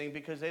do this thing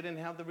because they didn't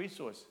have the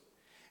resource.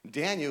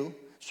 Daniel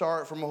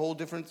saw it from a whole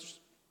different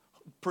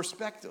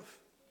perspective.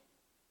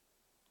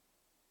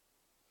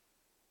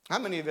 How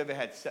many of you have ever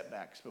had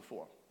setbacks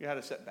before? You had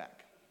a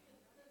setback.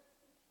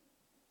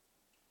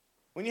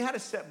 When you had a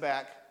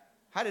setback,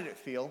 how did it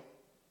feel?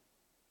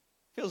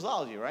 It feels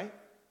lousy, right?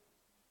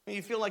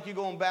 You feel like you're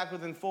going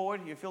backwards and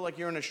forward. You feel like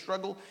you're in a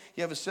struggle.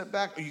 You have a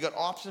setback, or you got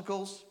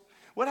obstacles.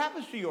 What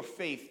happens to your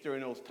faith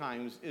during those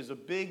times is a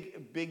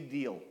big, big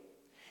deal.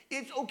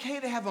 It's okay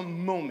to have a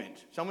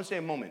moment. Someone say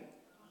a moment.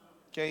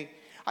 Okay?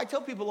 I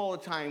tell people all the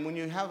time, when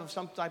you have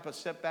some type of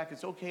setback,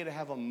 it's okay to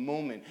have a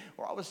moment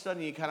where all of a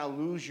sudden you kind of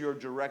lose your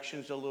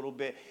directions a little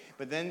bit.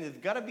 But then there's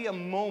got to be a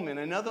moment,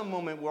 another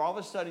moment, where all of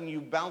a sudden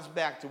you bounce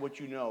back to what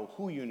you know,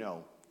 who you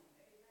know.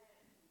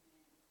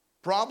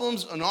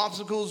 Problems and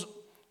obstacles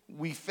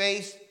we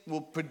face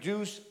will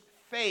produce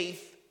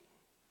faith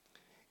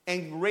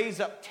and raise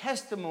up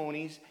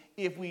testimonies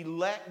if we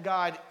let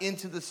God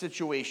into the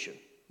situation.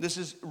 This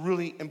is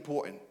really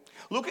important.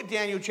 Look at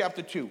Daniel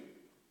chapter 2,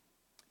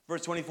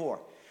 verse 24.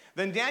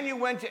 Then Daniel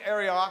went to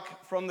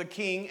Arioch from the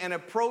king and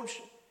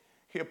approached.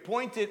 He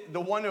appointed the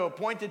one who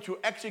appointed to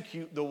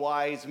execute the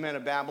wise men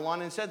of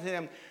Babylon and said to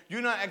him, do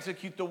not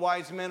execute the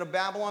wise men of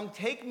Babylon.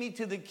 Take me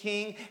to the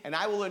king, and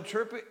I will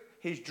interpret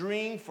his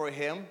dream for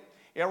him.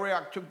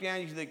 Arioch took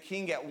Daniel to the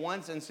king at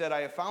once and said,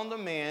 I have found a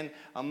man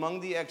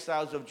among the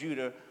exiles of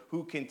Judah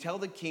who can tell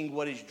the king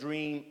what his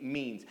dream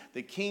means.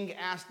 The king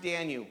asked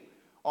Daniel,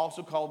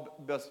 also called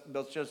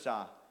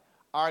Belshazzar,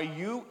 are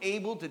you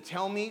able to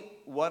tell me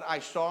what I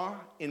saw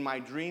in my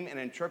dream and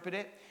interpret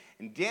it?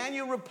 And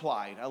Daniel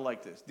replied, I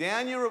like this.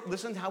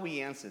 Listen to how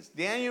he answers.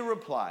 Daniel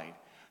replied,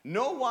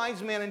 no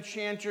wise man,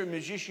 enchanter,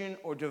 magician,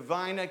 or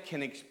diviner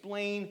can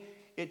explain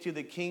it to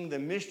the king, the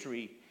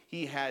mystery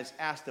he has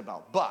asked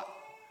about. But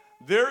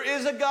there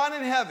is a God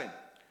in heaven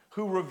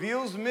who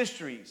reveals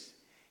mysteries.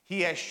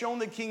 He has shown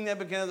the king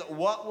Nebuchadnezzar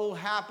what will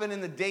happen in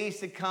the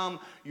days to come.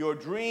 Your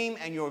dream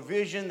and your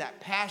vision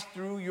that passed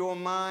through your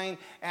mind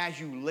as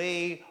you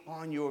lay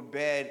on your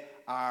bed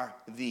are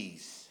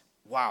these.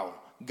 Wow.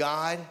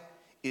 God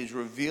is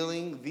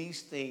revealing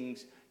these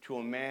things to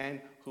a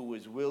man who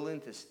is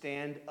willing to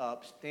stand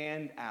up,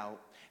 stand out,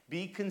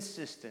 be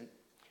consistent,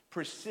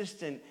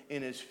 persistent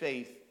in his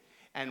faith,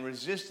 and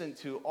resistant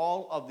to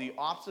all of the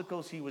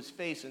obstacles he was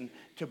facing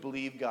to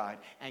believe God.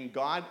 And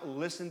God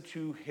listened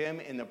to him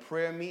in the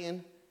prayer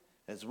meeting,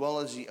 as well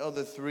as the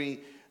other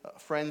three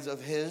friends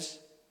of his.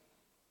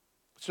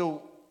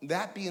 So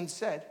that being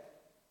said,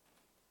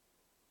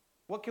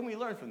 what can we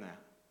learn from that?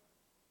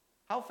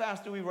 How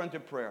fast do we run to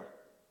prayer?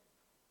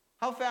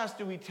 How fast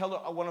do we tell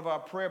one of our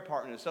prayer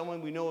partners,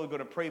 someone we know is going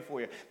to pray for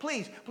you?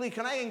 Please,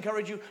 can I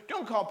encourage you?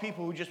 Don't call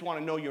people who just want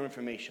to know your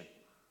information.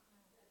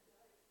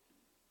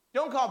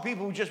 Don't call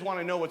people who just want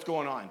to know what's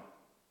going on.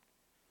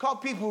 Call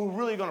people who are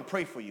really going to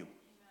pray for you.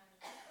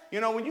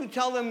 You know, when you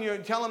tell them they're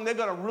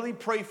going to really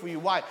pray for you.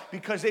 Why?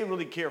 Because they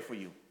really care for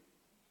you.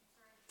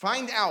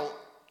 Find out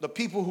the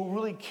people who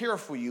really care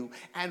for you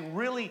and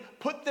really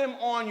put them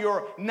on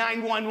your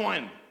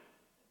 911.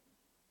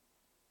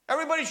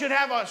 Everybody should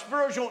have a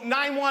spiritual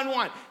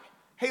 911.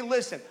 Hey,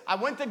 listen, I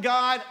went to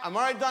God. I'm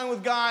already done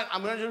with God.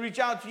 I'm going to reach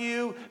out to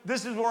you.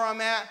 This is where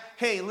I'm at.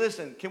 Hey,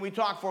 listen, can we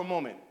talk for a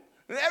moment?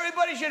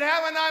 Everybody should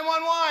have a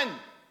 911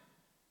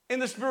 in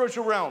the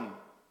spiritual realm.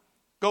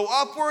 Go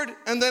upward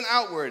and then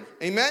outward.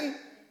 Amen?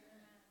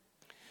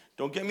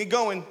 Don't get me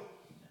going.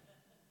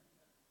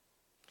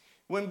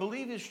 When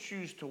believers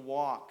choose to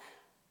walk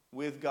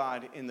with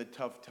God in the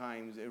tough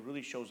times, it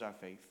really shows our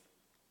faith.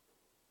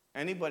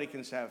 Anybody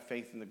can have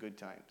faith in the good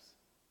times.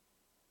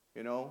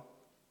 You know?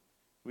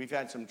 We've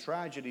had some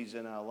tragedies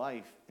in our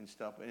life and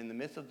stuff, and in the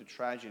midst of the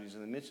tragedies, in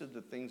the midst of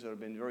the things that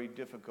have been very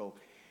difficult,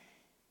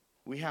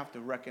 we have to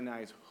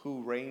recognize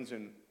who reigns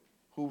and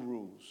who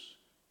rules.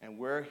 And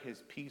where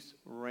his peace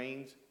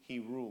reigns, he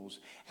rules.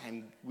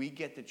 And we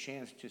get the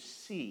chance to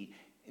see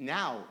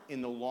now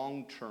in the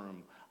long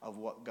term of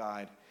what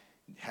God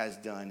has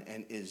done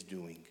and is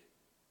doing.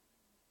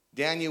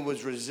 Daniel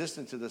was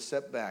resistant to the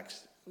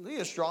setbacks.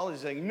 The astrologer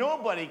is saying,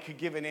 nobody could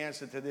give an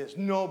answer to this.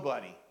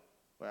 Nobody.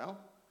 Well,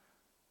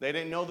 they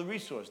didn't know the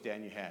resource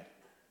Daniel had.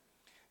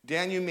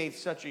 Daniel made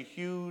such a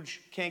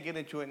huge, can't get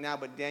into it now,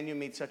 but Daniel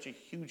made such a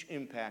huge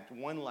impact.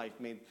 One life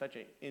made such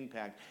an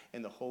impact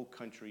in the whole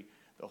country,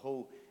 the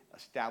whole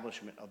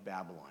establishment of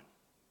Babylon,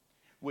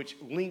 which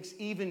links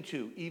even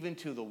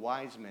to the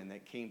wise men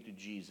that came to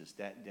Jesus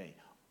that day.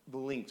 The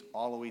links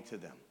all the way to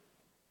them.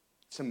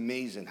 It's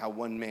amazing how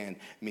one man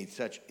made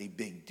such a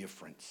big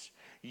difference.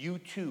 You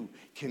too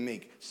can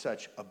make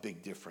such a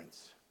big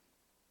difference.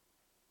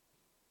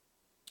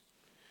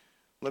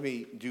 Let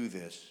me do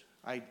this.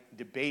 I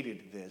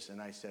debated this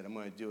and I said, I'm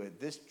going to do it.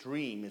 This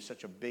dream is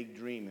such a big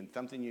dream and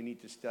something you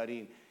need to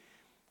study.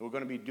 We're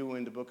going to be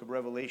doing the book of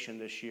Revelation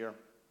this year.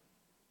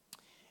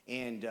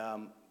 And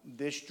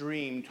this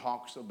dream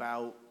talks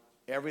about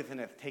everything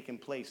that's taken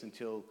place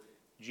until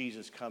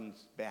Jesus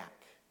comes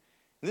back.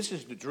 This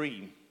is the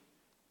dream.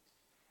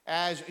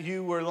 As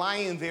you were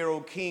lying there, O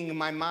king,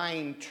 my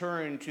mind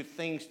turned to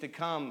things to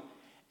come,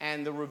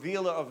 and the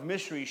revealer of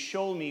mysteries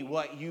showed me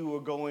what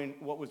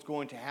was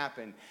going to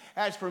happen.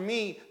 As for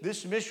me,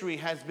 this mystery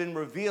has been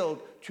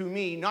revealed to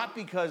me, not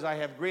because I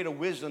have greater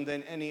wisdom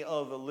than any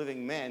other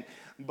living man,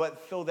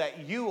 but so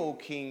that you, O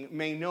king,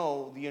 may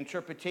know the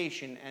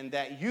interpretation and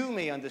that you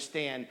may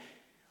understand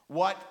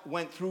what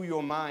went through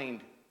your mind.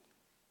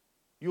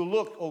 You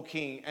looked, O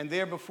king, and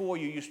there before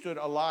you stood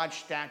a large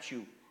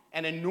statue,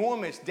 an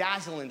enormous,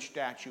 dazzling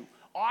statue,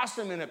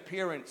 awesome in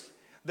appearance.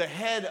 The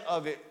head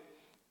of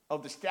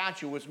the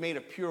statue was made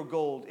of pure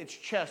gold, its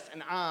chest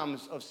and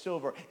arms of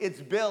silver,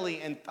 its belly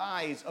and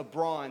thighs of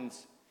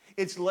bronze,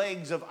 its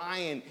legs of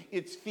iron,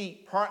 its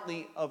feet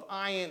partly of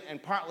iron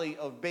and partly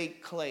of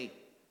baked clay.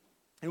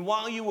 And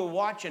while you were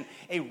watching,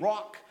 a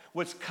rock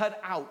was cut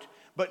out,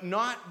 but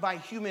not by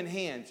human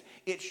hands.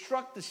 It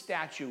struck the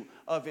statue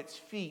of its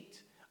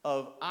feet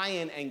of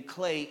iron and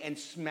clay and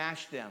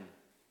smashed them.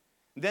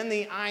 Then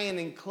the iron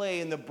and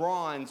clay and the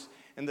bronze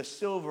and the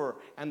silver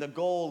and the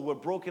gold were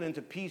broken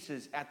into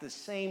pieces at the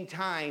same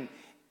time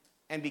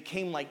and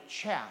became like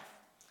chaff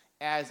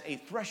as a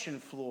threshing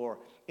floor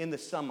in the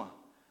summer.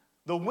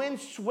 The wind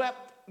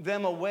swept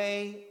them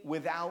away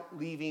without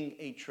leaving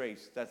a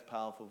trace. That's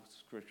powerful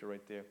scripture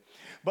right there.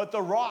 But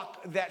the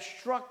rock that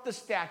struck the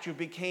statue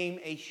became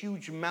a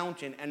huge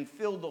mountain and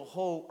filled the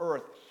whole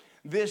earth.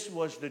 This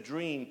was the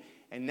dream,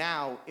 and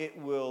now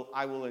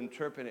I will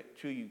interpret it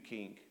to you,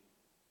 king.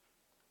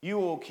 You,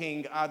 O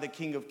king, are the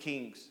King of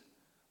kings.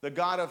 The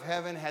God of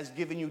heaven has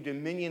given you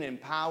dominion and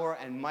power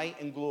and might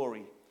and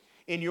glory.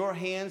 In your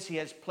hands he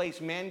has placed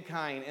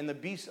mankind and the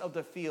beasts of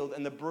the field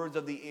and the birds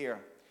of the air.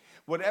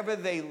 Wherever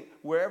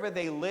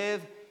they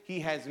live,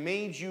 he has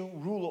made you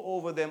ruler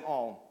over them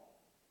all.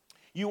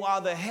 You are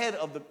the head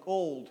of the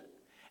gold.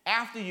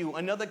 After you,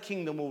 another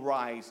kingdom will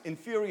rise,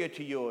 inferior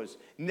to yours.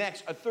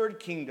 Next, a third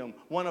kingdom,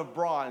 one of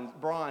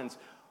bronze,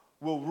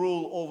 will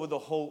rule over the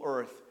whole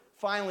earth.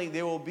 Finally,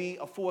 there will be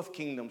a fourth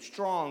kingdom,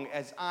 strong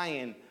as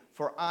iron,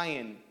 for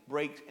iron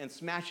breaks and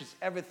smashes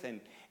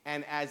everything,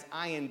 and as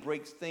iron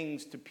breaks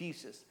things to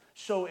pieces,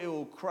 so it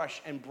will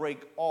crush and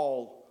break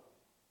all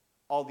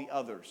the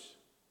others.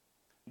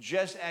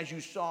 Just as you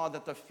saw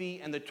that the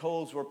feet and the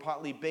toes were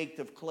partly baked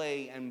of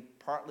clay and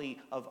partly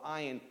of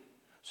iron,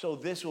 so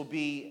this will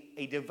be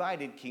a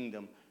divided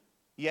kingdom,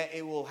 yet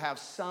it will have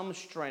some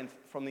strength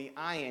from the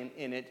iron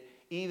in it,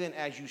 even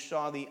as you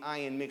saw the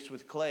iron mixed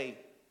with clay.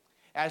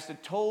 As the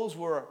toes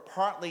were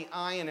partly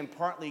iron and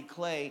partly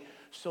clay,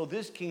 so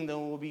this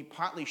kingdom will be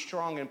partly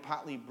strong and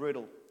partly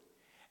brittle.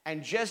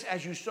 And just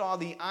as you saw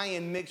the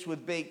iron mixed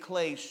with baked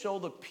clay, so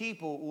the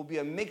people will be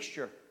a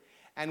mixture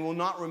and will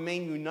not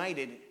remain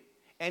united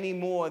any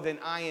more than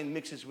iron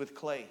mixes with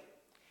clay.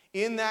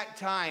 In that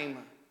time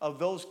of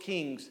those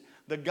kings,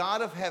 the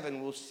God of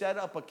heaven will set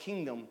up a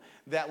kingdom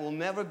that will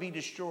never be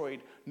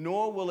destroyed,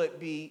 nor will it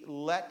be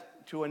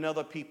let to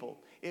another people.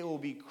 It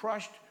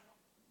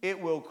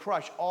will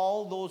crush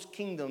all those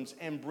kingdoms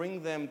and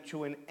bring them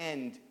to an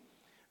end,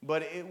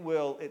 but it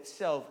will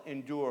itself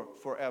endure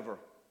forever.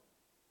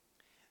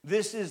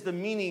 This is the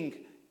meaning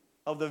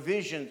of the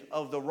vision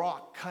of the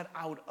rock cut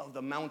out of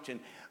the mountain,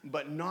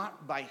 but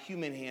not by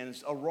human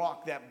hands, a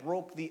rock that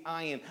broke the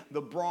iron,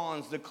 the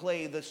bronze, the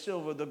clay, the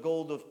silver, the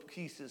gold of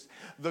pieces.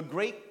 The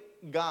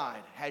great God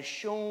has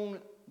shown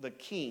the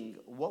king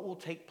what will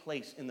take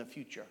place in the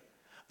future.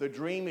 The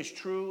dream is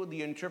true,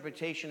 the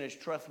interpretation is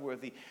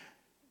trustworthy.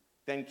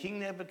 Then King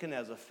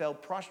Nebuchadnezzar fell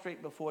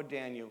prostrate before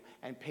Daniel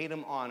and paid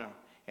him honor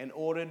and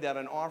ordered that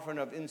an offering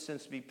of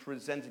incense be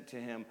presented to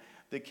him.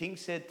 The king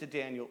said to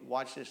Daniel,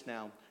 watch this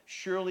now,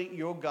 surely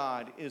your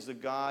God is the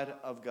God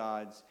of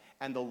gods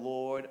and the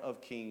Lord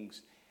of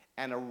kings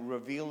and a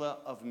revealer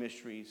of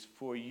mysteries,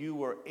 for you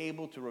were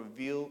able to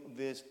reveal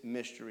this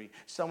mystery.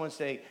 Someone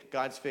say,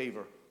 God's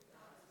favor.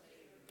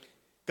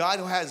 God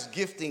has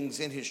giftings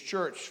in his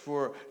church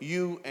for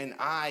you and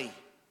I.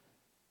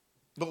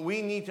 But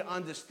we need to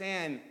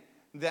understand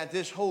that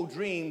this whole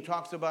dream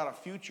talks about a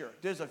future.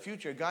 There's a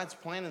future. God's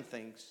planning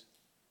things.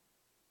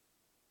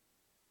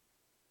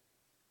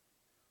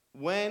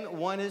 When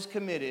one is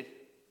committed,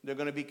 they're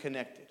going to be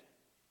connected.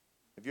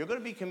 If you're going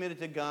to be committed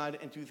to God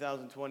in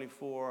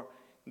 2024,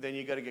 then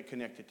you got to get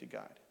connected to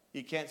God.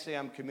 You can't say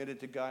I'm committed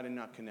to God and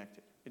not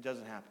connected. It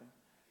doesn't happen.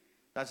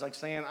 That's like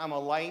saying I'm a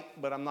light,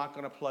 but I'm not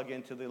going to plug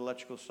into the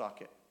electrical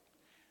socket.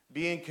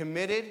 Being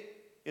committed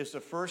is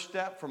the first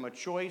step from a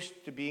choice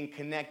to being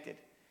connected.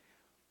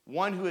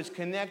 One who is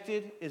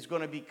connected is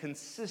going to be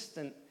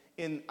consistent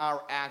in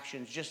our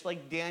actions. Just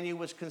like Daniel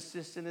was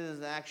consistent in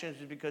his actions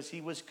because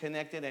he was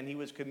connected and he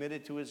was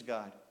committed to his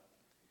God.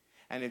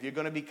 And if you're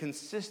going to be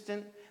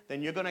consistent,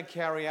 then you're going to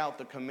carry out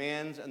the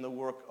commands and the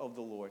work of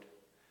the Lord.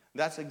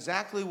 That's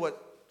exactly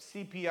what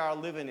C.P.R.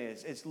 living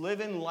is. It's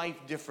living life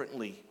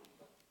differently.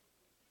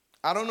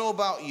 I don't know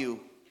about you,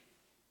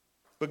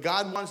 but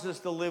God wants us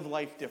to live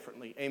life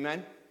differently.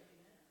 Amen?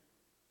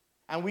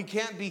 And we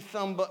can't be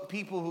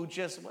people who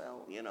just,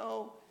 well, you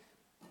know,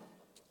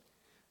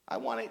 I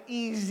want it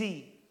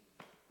easy.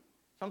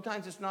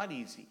 Sometimes it's not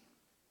easy.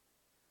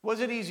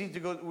 Was it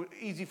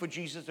easy for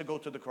Jesus to go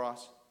to the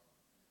cross?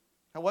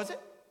 How was it?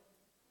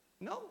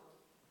 No.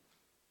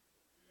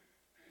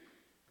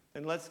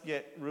 And let's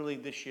get really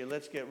this year,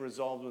 let's get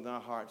resolved with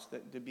our hearts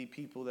that to be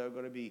people that are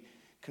going to be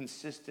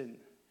consistent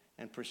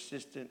and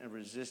persistent and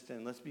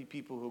resistant. Let's be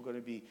people who are going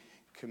to be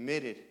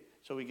committed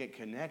so we get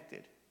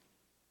connected.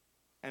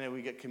 And if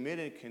we get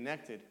committed and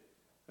connected,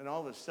 then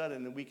all of a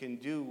sudden we can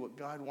do what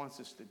God wants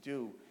us to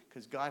do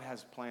because God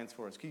has plans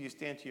for us. Can you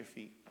stand to your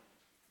feet?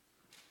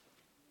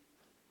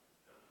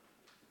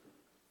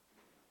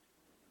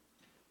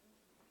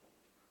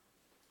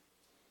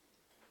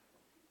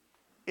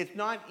 It's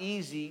not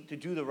easy to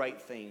do the right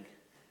thing.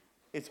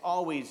 It's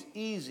always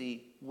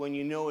easy when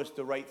you know it's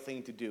the right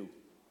thing to do.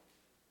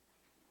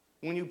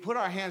 When you put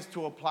our hands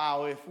to a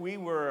plow, if we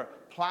were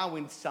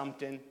plowing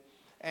something,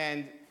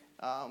 and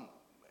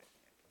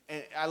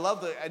I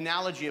love the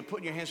analogy of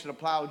putting your hands to the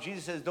plow.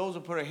 Jesus says those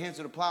who put their hands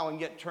to the plow and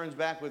yet turns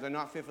backward are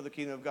not fit for the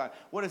kingdom of God.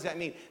 What does that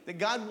mean? That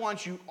God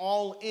wants you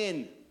all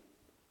in.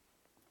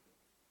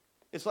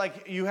 It's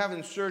like you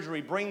having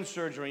surgery, brain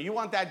surgery. You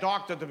want that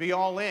doctor to be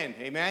all in.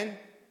 Amen?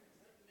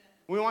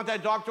 We want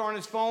that doctor on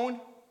his phone?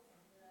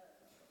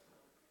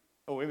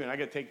 Oh, wait a minute. I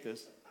got to take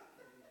this.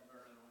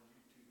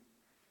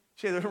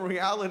 See, the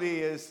reality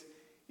is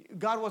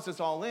God wants us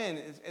all in.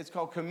 It's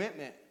called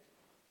commitment.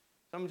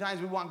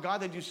 Sometimes we want God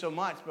to do so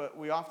much, but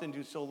we often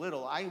do so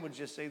little. I would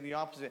just say the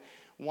opposite.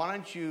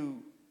 Why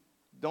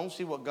don't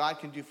see what God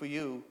can do for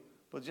you,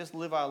 but just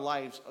live our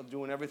lives of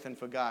doing everything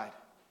for God.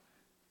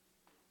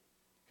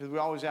 Because we're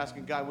always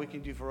asking God, what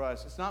can you do for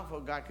us? It's not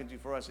what God can do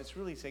for us. It's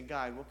really saying,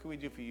 God, what can we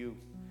do for you?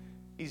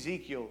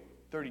 Ezekiel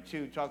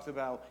 32 talks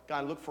about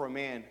God looked for a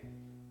man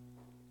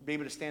to be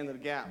able to stand in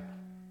the gap,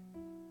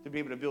 to be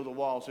able to build a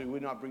wall so he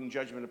would not bring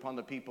judgment upon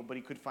the people, but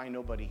he could find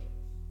nobody.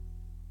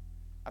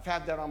 I've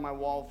had that on my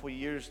wall for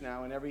years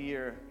now, and every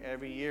year,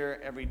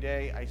 every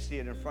day, I see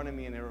it in front of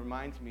me, and it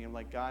reminds me, I'm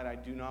like, God,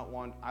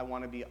 I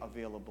want to be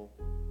available.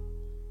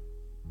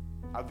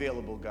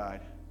 Available,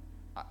 God.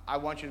 I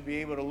want you to be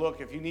able to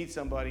look, if you need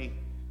somebody,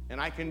 and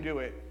I can do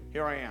it,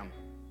 here I am.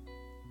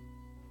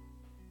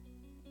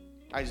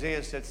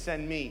 Isaiah said,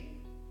 send me.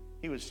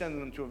 He was sending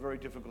them to a very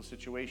difficult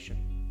situation.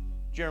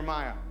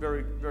 Jeremiah,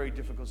 very, very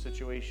difficult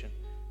situation.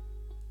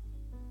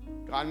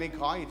 God may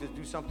call you to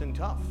do something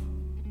tough.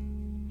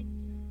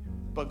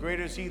 But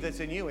greater is he that's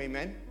in you,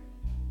 amen?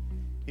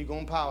 He's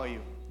going to empower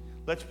you.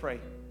 Let's pray.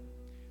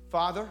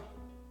 Father,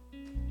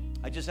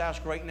 I just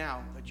ask right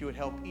now that you would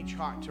help each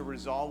heart to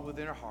resolve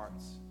within our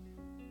hearts.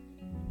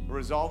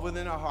 Resolve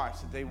within our hearts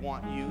that they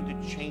want you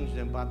to change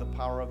them by the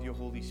power of your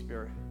Holy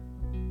Spirit.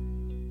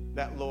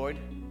 That, Lord,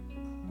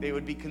 they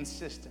would be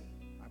consistent.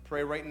 I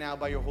pray right now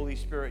by your Holy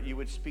Spirit you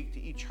would speak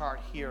to each heart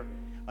here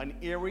on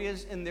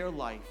areas in their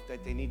life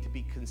that they need to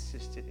be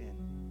consistent in.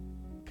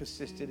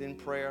 Consistent in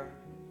prayer,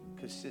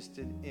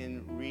 consistent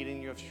in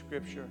reading your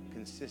scripture,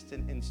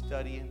 consistent in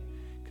studying,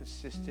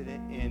 consistent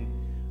in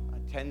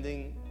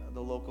attending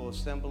the local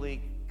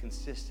assembly,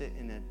 consistent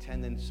in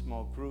attending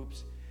small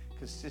groups,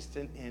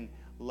 consistent in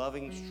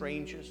loving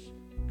strangers,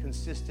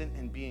 consistent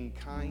in being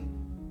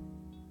kind.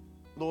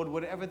 Lord,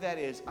 whatever that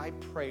is, I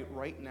pray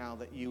right now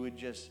that you would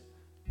just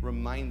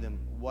remind them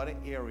what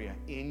area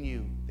in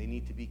you they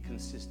need to be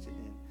consistent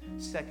in.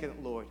 Second,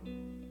 Lord,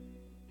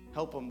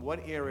 help them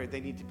what area they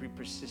need to be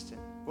persistent.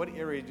 What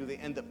area do they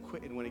end up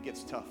quitting when it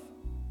gets tough?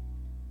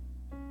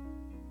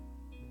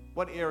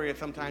 What area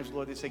sometimes,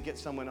 Lord, they say, get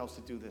someone else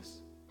to do this?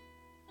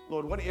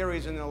 Lord, what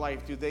areas in their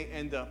life do they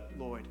end up,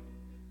 Lord,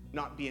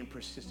 not being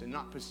persistent,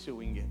 not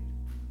pursuing it?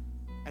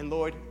 And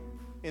Lord,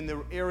 in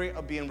the area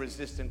of being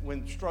resistant,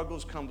 when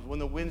struggles come, when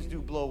the winds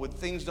do blow, when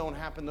things don't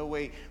happen the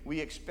way we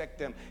expect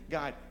them,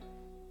 God,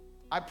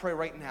 I pray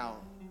right now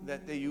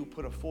that you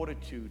put a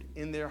fortitude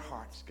in their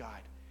hearts, God,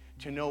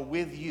 to know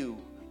with you,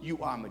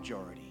 you are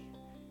majority.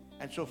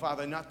 And so,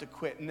 Father, not to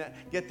quit,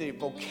 get the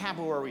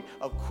vocabulary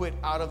of quit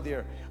out of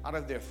their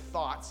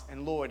thoughts,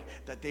 and Lord,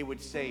 that they would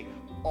say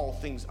all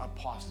things are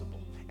possible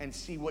and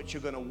see what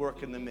you're going to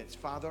work in the midst.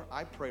 Father,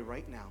 I pray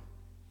right now,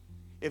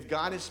 if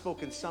God has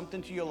spoken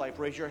something to your life,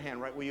 raise your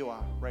hand right where you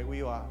are, right where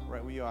you are,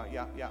 right where you are.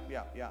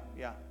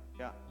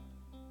 Yeah.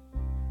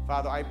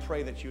 Father, I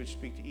pray that you would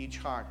speak to each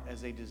heart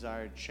as they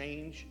desire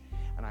change.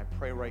 And I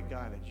pray right,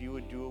 God, that you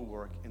would do a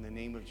work in the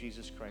name of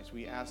Jesus Christ.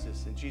 We ask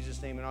this in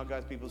Jesus' name, and all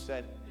God's people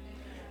said,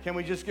 can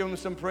we just give him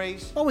some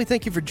praise? Well, we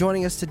thank you for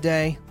joining us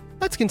today.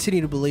 Let's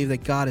continue to believe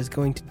that God is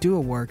going to do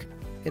a work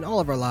in all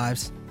of our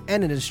lives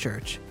and in his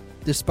church,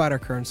 despite our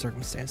current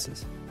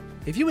circumstances.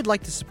 If you would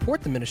like to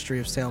support the ministry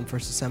of Salem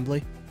First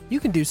Assembly, you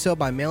can do so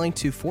by mailing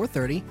to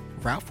 430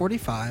 Route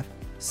 45,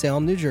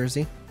 Salem, New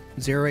Jersey,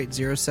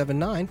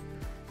 08079,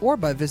 or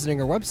by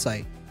visiting our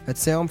website at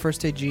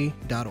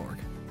salemfirstag.org.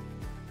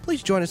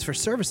 Please join us for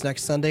service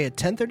next Sunday at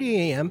 10:30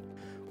 a.m.,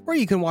 or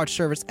you can watch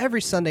service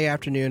every Sunday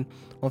afternoon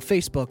on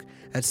Facebook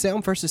at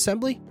Salem First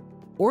Assembly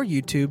or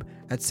YouTube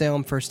at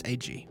Salem First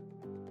AG.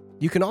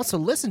 You can also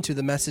listen to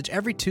the message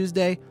every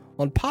Tuesday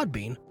on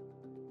Podbean.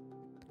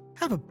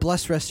 Have a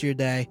blessed rest of your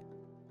day.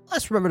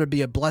 Let's remember to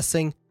be a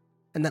blessing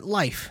and that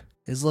life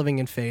is living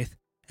in faith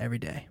every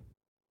day.